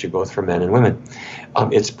chemistry, both for men and women.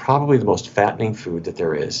 It's probably the most fattening food that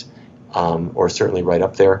there is, or certainly right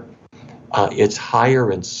up there. It's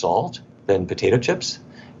higher in salt than potato chips,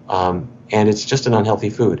 and it's just an unhealthy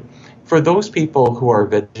food. For those people who are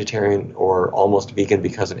vegetarian or almost vegan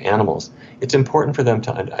because of animals, it's important for them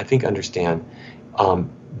to, I think, understand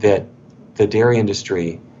that the dairy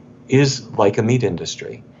industry is like a meat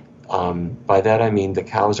industry. By that I mean the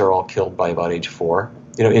cows are all killed by about age 4.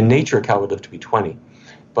 In nature, a cow would live to be 20,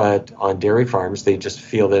 but on dairy farms, they just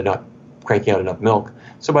feel they're not cranking out enough milk.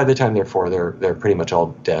 So by the time they're 4, they're pretty much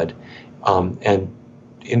all dead.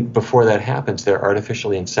 Before that happens, they're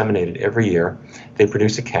artificially inseminated every year. They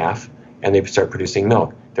produce a calf, and they start producing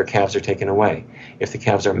milk. Their calves are taken away. If the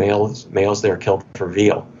calves are males, they're killed for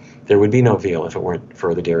veal. There would be no veal if it weren't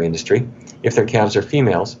for the dairy industry. If their calves are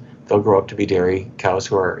females, they'll grow up to be dairy cows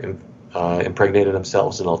who are impregnated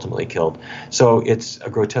themselves and ultimately killed. So it's a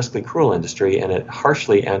grotesquely cruel industry and a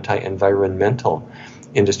harshly anti-environmental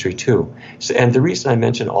industry too. And the reason I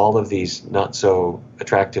mention all of these not so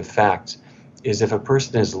attractive facts is if a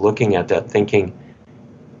person is looking at that thinking,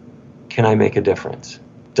 can I make a difference?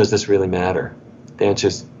 Does this really matter? The answer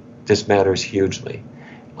is this matters hugely.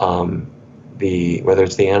 Whether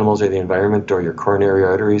it's the animals or the environment or your coronary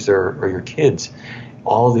arteries or your kids,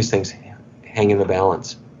 all of these things hang in the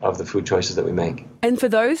balance of the food choices that we make. And for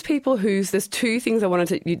those people there's two things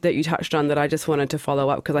that you touched on that I just wanted to follow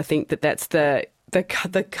up, because I think that's the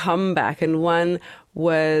comeback. And one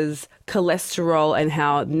was cholesterol, and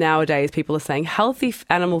how nowadays people are saying healthy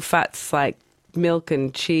animal fats like milk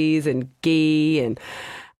and cheese and ghee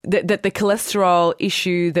that the cholesterol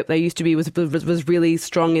issue that there used to be was really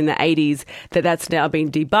strong in the 80s, that's now been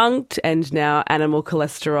debunked, and now animal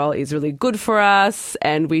cholesterol is really good for us,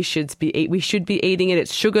 and we should be eating it.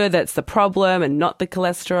 It's sugar that's the problem and not the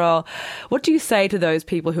cholesterol. What do you say to those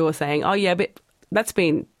people who are saying, oh yeah, but that's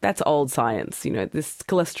old science, this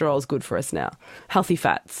cholesterol is good for us now, healthy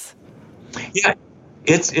fats? Yeah.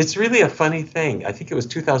 It's really a funny thing. I think it was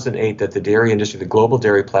 2008 that the dairy industry, the global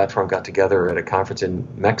dairy platform, got together at a conference in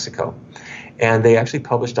Mexico, and they actually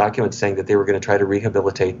published documents saying that they were going to try to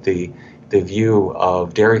rehabilitate the view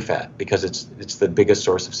of dairy fat because it's the biggest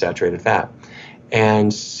source of saturated fat.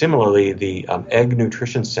 And similarly, the Egg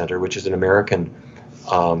Nutrition Center, which is an American,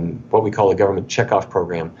 what we call a government checkoff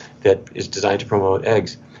program that is designed to promote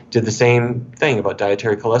eggs, did the same thing about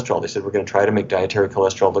dietary cholesterol. They said we're going to try to make dietary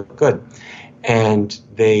cholesterol look good. And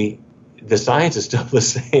the science is still the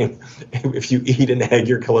same. If you eat an egg,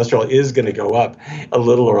 your cholesterol is going to go up a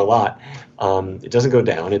little or a lot. It doesn't go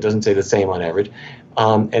down. It doesn't stay the same on average.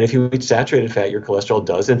 And if you eat saturated fat, your cholesterol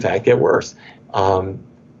does, in fact, get worse.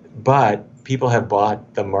 But people have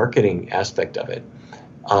bought the marketing aspect of it.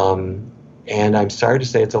 And I'm sorry to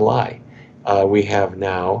say it's a lie. We have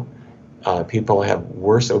now people have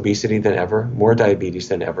worse obesity than ever, more diabetes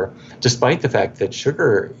than ever, despite the fact that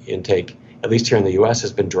sugar intake, at least here in the U.S.,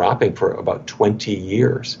 has been dropping for about 20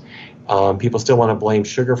 years. People still want to blame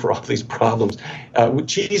sugar for all these problems.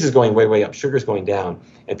 Cheese is going way, way up. Sugar is going down.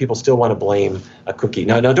 And people still want to blame a cookie.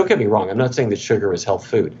 Now, don't get me wrong. I'm not saying that sugar is health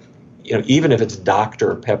food. Even if it's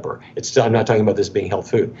Dr. Pepper, I'm not talking about this being health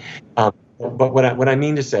food. But what I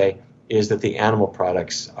mean to say is that the animal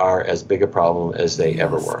products are as big a problem as they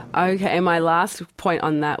ever were. Okay, and my last point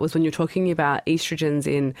on that was when you're talking about estrogens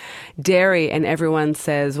in dairy, and everyone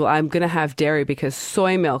says, well, I'm going to have dairy because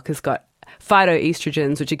soy milk has got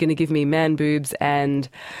phytoestrogens, which are going to give me man boobs and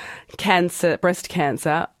cancer, breast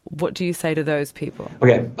cancer. What do you say to those people?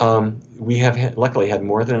 Okay, we have luckily had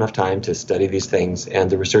more than enough time to study these things, and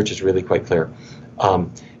the research is really quite clear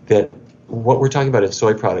that what we're talking about in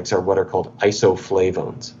soy products are what are called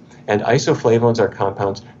isoflavones. And isoflavones are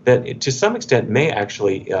compounds that, to some extent, may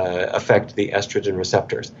actually affect the estrogen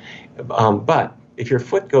receptors. But if your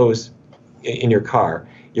foot goes in your car,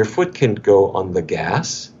 your foot can go on the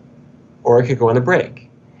gas or it could go on the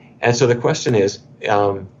brake. And so the question is,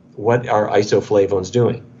 what are isoflavones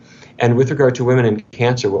doing? And with regard to women in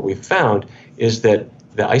cancer, what we've found is that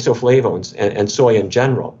the isoflavones and soy in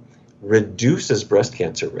general reduces breast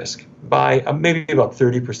cancer risk by maybe about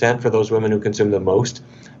 30% for those women who consume the most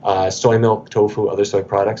soy milk, tofu, other soy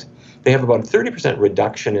products. They have about a 30%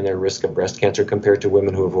 reduction in their risk of breast cancer compared to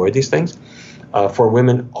women who avoid these things. For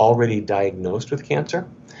women already diagnosed with cancer,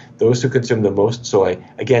 those who consume the most soy,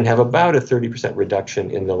 again, have about a 30% reduction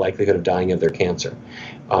in the likelihood of dying of their cancer.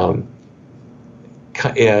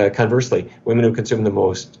 Conversely, women who consume the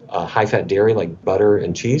most high-fat dairy like butter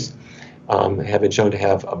and cheese have been shown to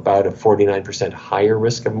have about a 49% higher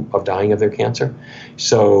risk of dying of their cancer.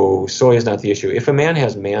 So soy is not the issue. If a man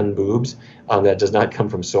has man boobs, that does not come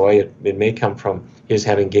from soy. It may come from his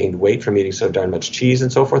having gained weight from eating so darn much cheese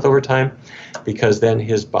and so forth over time, because then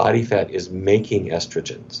his body fat is making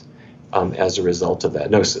estrogens as a result of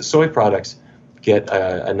that. No, soy products get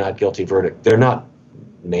a not guilty verdict. They're not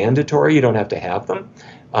mandatory. You don't have to have them,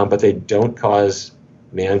 but they don't cause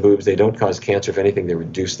man boobs. They don't cause cancer. If anything, they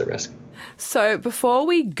reduce the risk. So before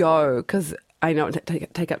we go, because I don't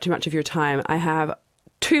take up too much of your time, I have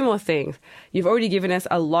two more things. You've already given us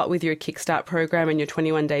a lot with your Kickstart program and your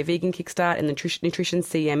 21-day vegan Kickstart and the Nutrition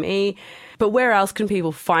CME. But where else can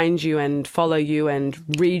people find you and follow you and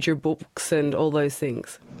read your books and all those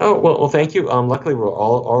things? Oh, well, thank you. Luckily, we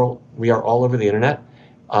are all over the internet.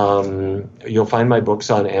 You'll find my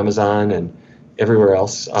books on Amazon and everywhere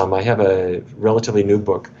else. I have a relatively new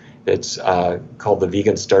book that's called The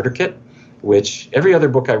Vegan Starter Kit, which every other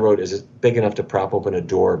book I wrote is big enough to prop open a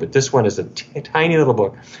door. But this one is a tiny little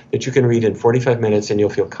book that you can read in 45 minutes and you'll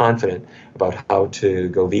feel confident about how to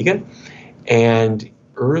go vegan. And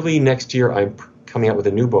early next year, I'm coming out with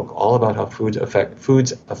a new book all about how foods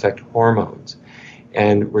affect hormones.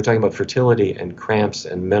 And we're talking about fertility and cramps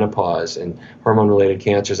and menopause and hormone-related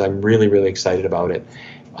cancers. I'm really, really excited about it.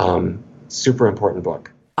 Super important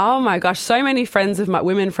book. Oh my gosh, so many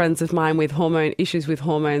women friends of mine with issues with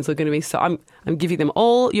hormones are going to be I'm giving them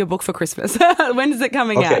all your book for Christmas. When is it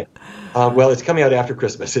coming out? Well, it's coming out after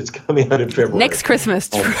Christmas. It's coming out in February. Next Christmas,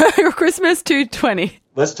 Christmas 2020.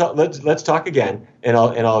 Let's talk again, and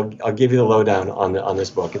I'll give you the lowdown on this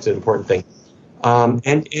book. It's an important thing.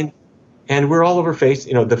 And we're all over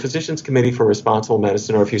the Physicians Committee for Responsible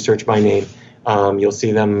Medicine, or if you search my name, you'll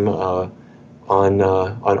see them on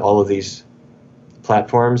all of these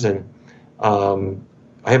platforms, and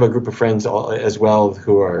I have a group of friends as well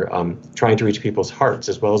who are trying to reach people's hearts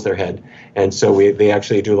as well as their head. And so they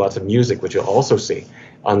actually do lots of music, which you'll also see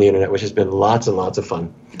on the internet, which has been lots and lots of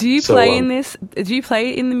fun. Do you play in this? Do you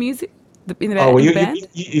play in the music? In the band?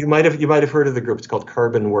 You might have heard of the group. It's called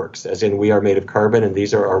Carbon Works, as in we are made of carbon, and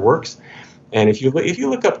these are our works. And if you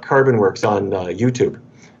look up Carbon Works on YouTube,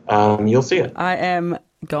 you'll see it. I am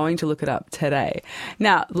going to look it up today.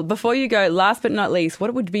 Now, before you go, last but not least,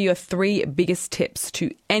 what would be your 3 biggest tips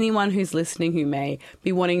to anyone who's listening who may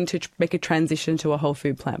be wanting to make a transition to a whole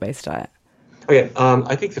food plant-based diet? Okay,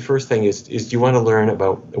 I think the first thing is you want to learn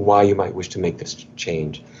about why you might wish to make this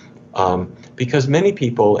change. Because many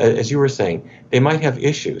people, as you were saying, they might have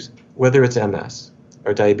issues, whether it's MS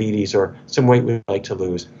or diabetes or some weight we'd like to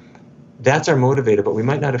lose. That's our motivator, but we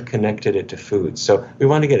might not have connected it to food. So we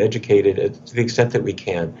want to get educated to the extent that we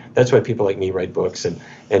can. That's why people like me write books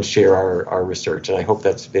and share our research, and I hope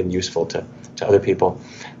that's been useful to other people.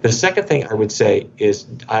 The second thing I would say is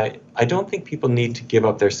I don't think people need to give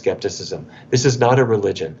up their skepticism. This is not a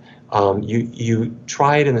religion. You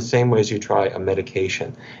try it in the same way as you try a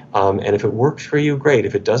medication. And if it works for you, great.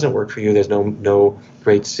 If it doesn't work for you, there's no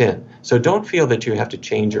great sin. So don't feel that you have to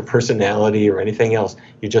change your personality or anything else.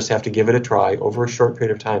 You just have to give it a try over a short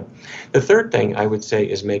period of time. The third thing I would say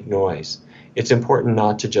is make noise. It's important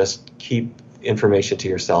not to just keep information to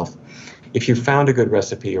yourself. If you found a good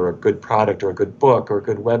recipe or a good product or a good book or a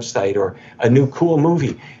good website or a new cool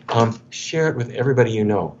movie, share it with everybody you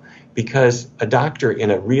know. Because a doctor in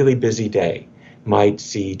a really busy day might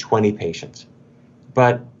see 20 patients.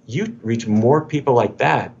 But you reach more people like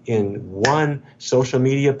that in one social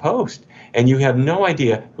media post, and you have no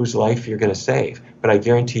idea whose life you're going to save. But I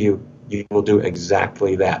guarantee you will do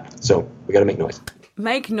exactly that. So we got to make noise.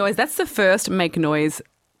 Make noise. That's the first make noise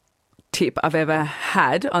tip I've ever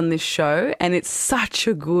had on this show, and it's such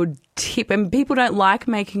a good tip. And people don't like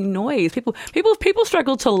making noise. People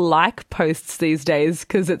struggle to like posts these days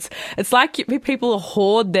because it's like people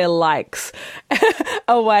hoard their likes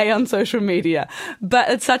away on social media. But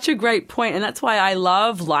it's such a great point, and that's why I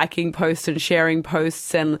love liking posts and sharing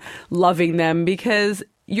posts and loving them, because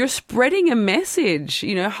you're spreading a message.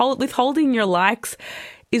 You know, withholding your likes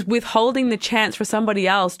is withholding the chance for somebody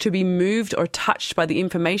else to be moved or touched by the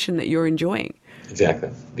information that you're enjoying. Exactly.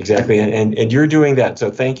 And you're doing that. So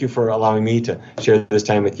thank you for allowing me to share this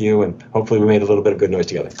time with you, and hopefully we made a little bit of good noise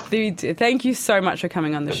together. Thank you so much for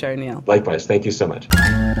coming on the show, Neal. Likewise. Thank you so much.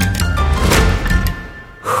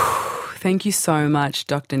 Thank you so much,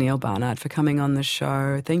 Dr. Neal Barnard, for coming on the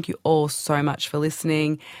show. Thank you all so much for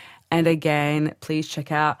listening. And again, please check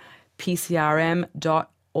out pcrm.org.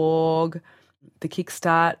 the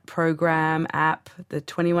Kickstart program app, the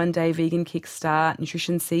 21-day vegan Kickstart,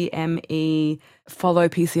 Nutrition CME. Follow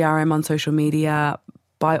PCRM on social media.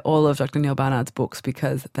 Buy all of Dr. Neal Barnard's books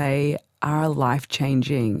because they are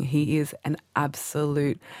life-changing. He is an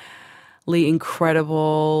absolutely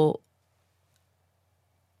incredible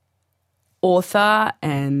author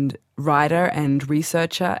and writer and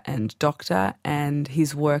researcher and doctor, and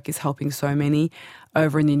his work is helping so many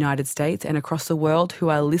over in the United States and across the world who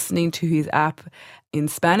are listening to his app in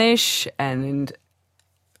Spanish, and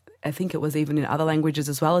I think it was even in other languages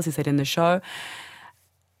as well, as he said in the show.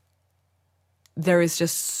 There is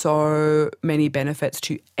just so many benefits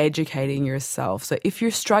to educating yourself. So if you're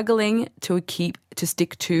struggling to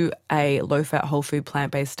stick to a low-fat, whole food,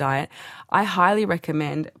 plant-based diet, I highly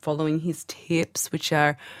recommend following his tips, which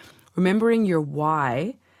are remembering your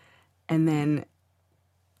why and then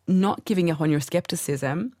not giving up on your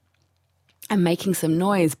skepticism and making some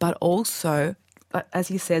noise, but also, as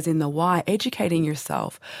he says in the why, educating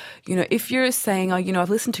yourself. You know, if you're saying, I've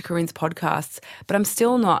listened to Corinne's podcasts, but I'm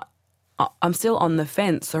still on the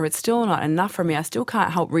fence, or it's still not enough for me. I still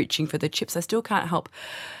can't help reaching for the chips. I still can't help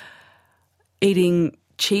eating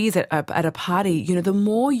cheese at a party. You know, the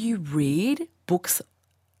more you read books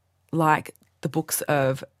like the books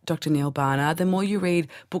of Dr. Neal Barnard, the more you read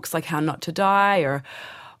books like How Not to Die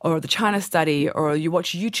or the China Study, or you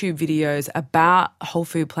watch YouTube videos about whole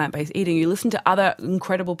food plant-based eating, you listen to other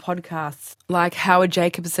incredible podcasts like Howard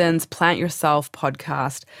Jacobson's Plant Yourself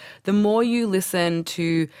podcast, the more you listen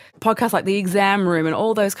to podcasts like The Exam Room and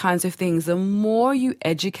all those kinds of things, the more you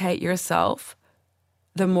educate yourself,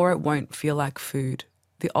 the more it won't feel like food.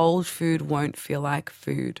 The old food won't feel like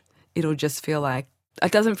food. It'll just feel like,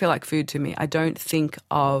 it doesn't feel like food to me. I don't think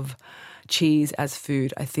of cheese as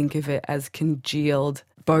food. I think of it as congealed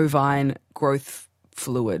bovine growth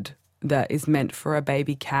fluid that is meant for a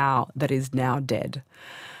baby cow that is now dead.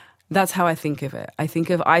 That's how I think of it. I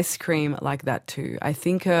think of ice cream like that too. I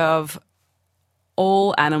think of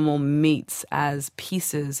all animal meats as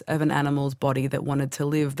pieces of an animal's body that wanted to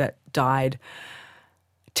live, that died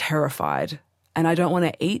terrified. And I don't want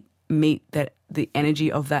to eat meat that the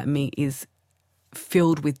energy of that meat is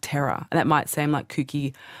filled with terror. And that might seem like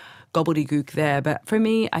kooky gobbledygook there, but for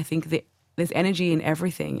me, I think that there's energy in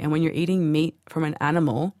everything. And when you're eating meat from an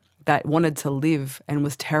animal that wanted to live and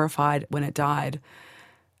was terrified when it died,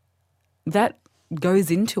 that goes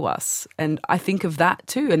into us. And I think of that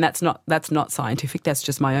too. And that's not scientific. That's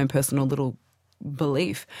just my own personal little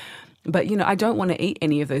belief. But, I don't want to eat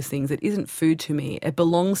any of those things. It isn't food to me. It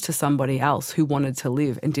belongs to somebody else who wanted to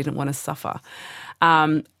live and didn't want to suffer.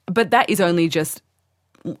 But that is only just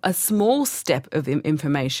a small step of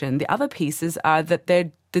information. The other pieces are that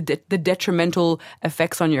they're the detrimental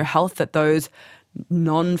effects on your health that those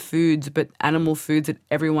non-foods but animal foods that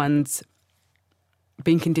everyone's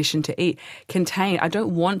been conditioned to eat contain. I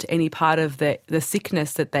don't want any part of the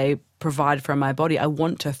sickness that they provide for my body. I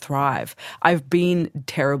want to thrive. I've been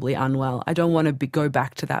terribly unwell. I don't want to go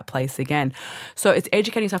back to that place again. So it's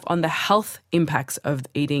educating yourself on the health impacts of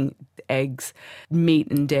eating eggs, meat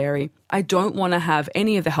and dairy. I don't want to have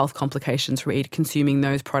any of the health complications from consuming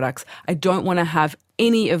those products. I don't want to have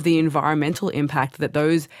any of the environmental impact that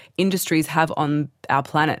those industries have on our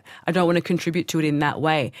planet. I don't want to contribute to it in that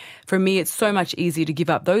way. For me, it's so much easier to give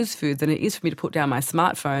up those foods than it is for me to put down my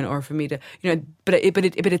smartphone or for me to, but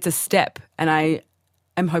it's a step. And I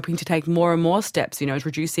am hoping to take more and more steps,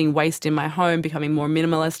 reducing waste in my home, becoming more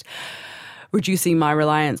minimalist, reducing my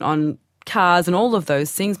reliance on cars and all of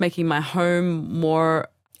those things, making my home more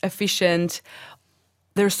efficient.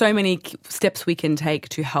 There are so many steps we can take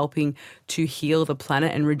to helping to heal the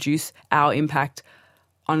planet and reduce our impact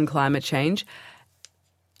on climate change.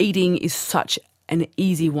 Eating is such an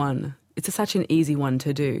easy one. It's such an easy one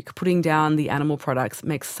to do. Putting down the animal products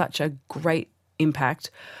makes such a great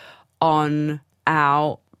impact on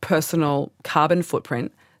our personal carbon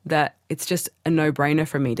footprint that it's just a no-brainer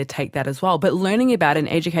for me to take that as well. But learning about it and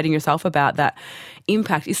educating yourself about that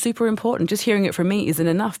impact is super important. Just hearing it from me isn't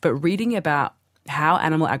enough, but reading about how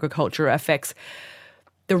animal agriculture affects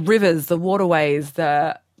the rivers, the waterways,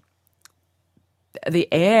 the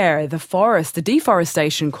air, the forest, the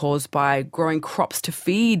deforestation caused by growing crops to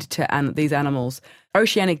feed to these animals.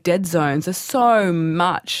 Oceanic dead zones. There's so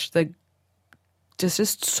much. There's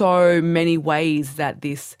just so many ways that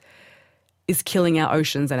this is killing our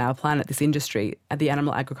oceans and our planet, this industry, the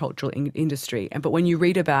animal agricultural industry. But when you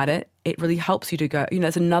read about it, it really helps you to go,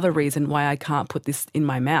 that's another reason why I can't put this in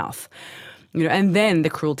my mouth. And then the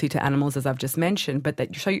cruelty to animals, as I've just mentioned, but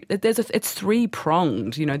it's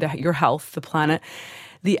three-pronged, your health, the planet,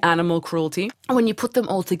 the animal cruelty. And when you put them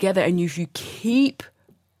all together and if you keep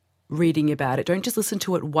reading about it, don't just listen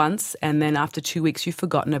to it once and then after 2 weeks you've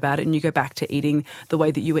forgotten about it and you go back to eating the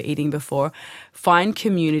way that you were eating before. Find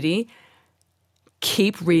community,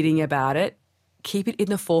 keep reading about it, keep it in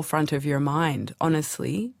the forefront of your mind,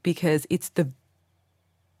 honestly, because it's the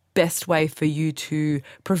best way for you to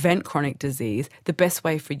prevent chronic disease, the best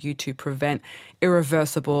way for you to prevent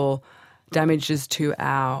irreversible damages to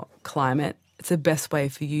our climate. It's the best way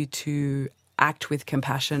for you to act with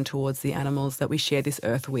compassion towards the animals that we share this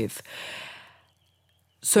earth with.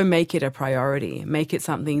 So make it a priority. Make it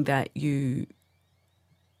something that you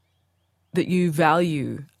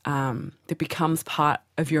value, that becomes part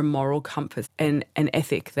of your moral compass and an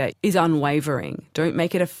ethic that is unwavering. Don't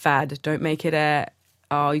make it a fad. Don't make it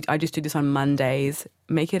I just do this on Mondays.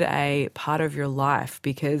 Make it a part of your life,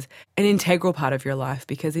 because an integral part of your life,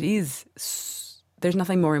 because it is, there's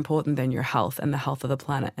nothing more important than your health and the health of the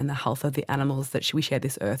planet and the health of the animals that we share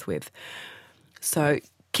this earth with. So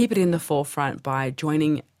keep it in the forefront by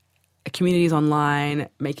joining communities online,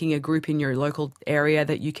 making a group in your local area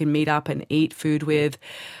that you can meet up and eat food with,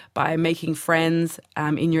 by making friends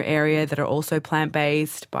in your area that are also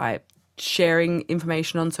plant-based, by sharing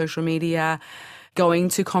information on social media, going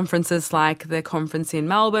to conferences like the conference in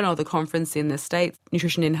Melbourne or the conference in the States,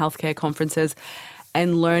 Nutrition in Healthcare conferences,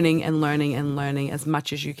 and learning as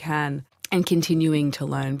much as you can and continuing to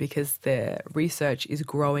learn, because the research is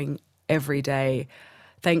growing every day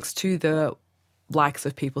thanks to the likes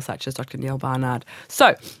of people such as Dr. Neal Barnard.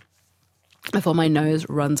 So before my nose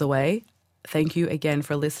runs away, thank you again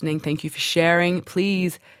for listening. Thank you for sharing.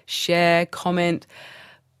 Please share, comment,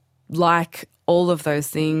 like, all of those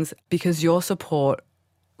things, because your support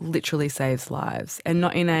literally saves lives. And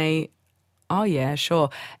not in a, oh yeah, sure.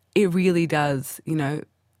 It really does.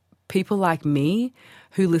 People like me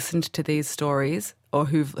who listened to these stories, or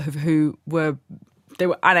who were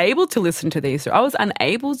unable to listen to these. I was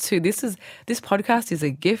unable to. This podcast is a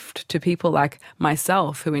gift to people like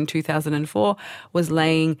myself, who in 2004 was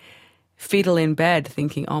laying fiddle in bed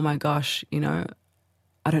thinking, oh my gosh,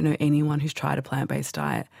 I don't know anyone who's tried a plant-based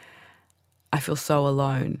diet. I feel so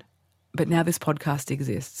alone. But now this podcast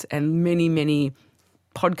exists, and many, many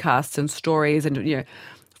podcasts and stories, and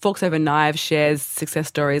Forks Over Knives shares success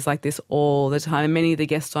stories like this all the time. And many of the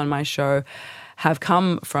guests on my show have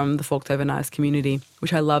come from the Forks Over Knives community,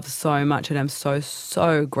 which I love so much and I'm so,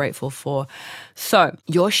 so grateful for. So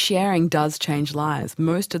your sharing does change lives.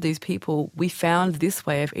 Most of these people, we found this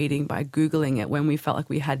way of eating by Googling it when we felt like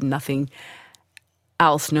we had nothing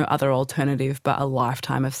else, no other alternative but a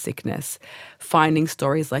lifetime of sickness. Finding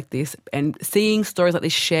stories like this and seeing stories like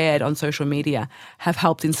this shared on social media have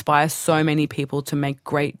helped inspire so many people to make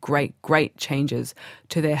great, great, great changes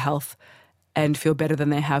to their health and feel better than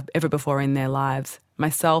they have ever before in their lives.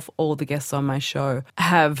 Myself, all the guests on my show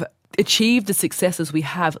have achieved the successes we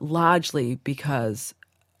have largely because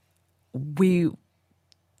we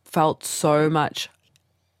felt so much.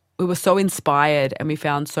 We were so inspired and we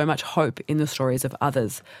found so much hope in the stories of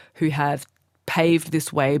others who have paved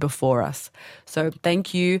this way before us. So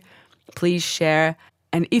thank you. Please share.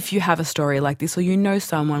 And if you have a story like this, or you know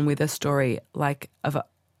someone with a story like of a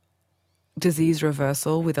disease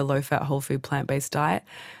reversal with a low-fat, whole-food, plant-based diet,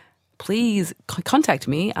 please contact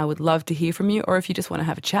me. I would love to hear from you. Or if you just want to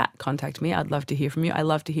have a chat, contact me. I'd love to hear from you. I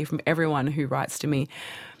love to hear from everyone who writes to me.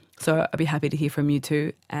 So I'd be happy to hear from you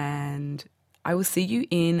too. And I will see you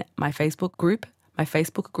in my Facebook group,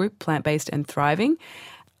 Plant-Based and Thriving.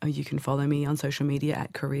 You can follow me on social media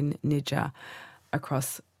at Corinne Nidja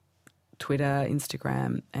across Twitter,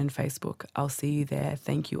 Instagram, and Facebook. I'll see you there.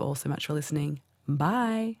 Thank you all so much for listening.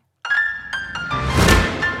 Bye.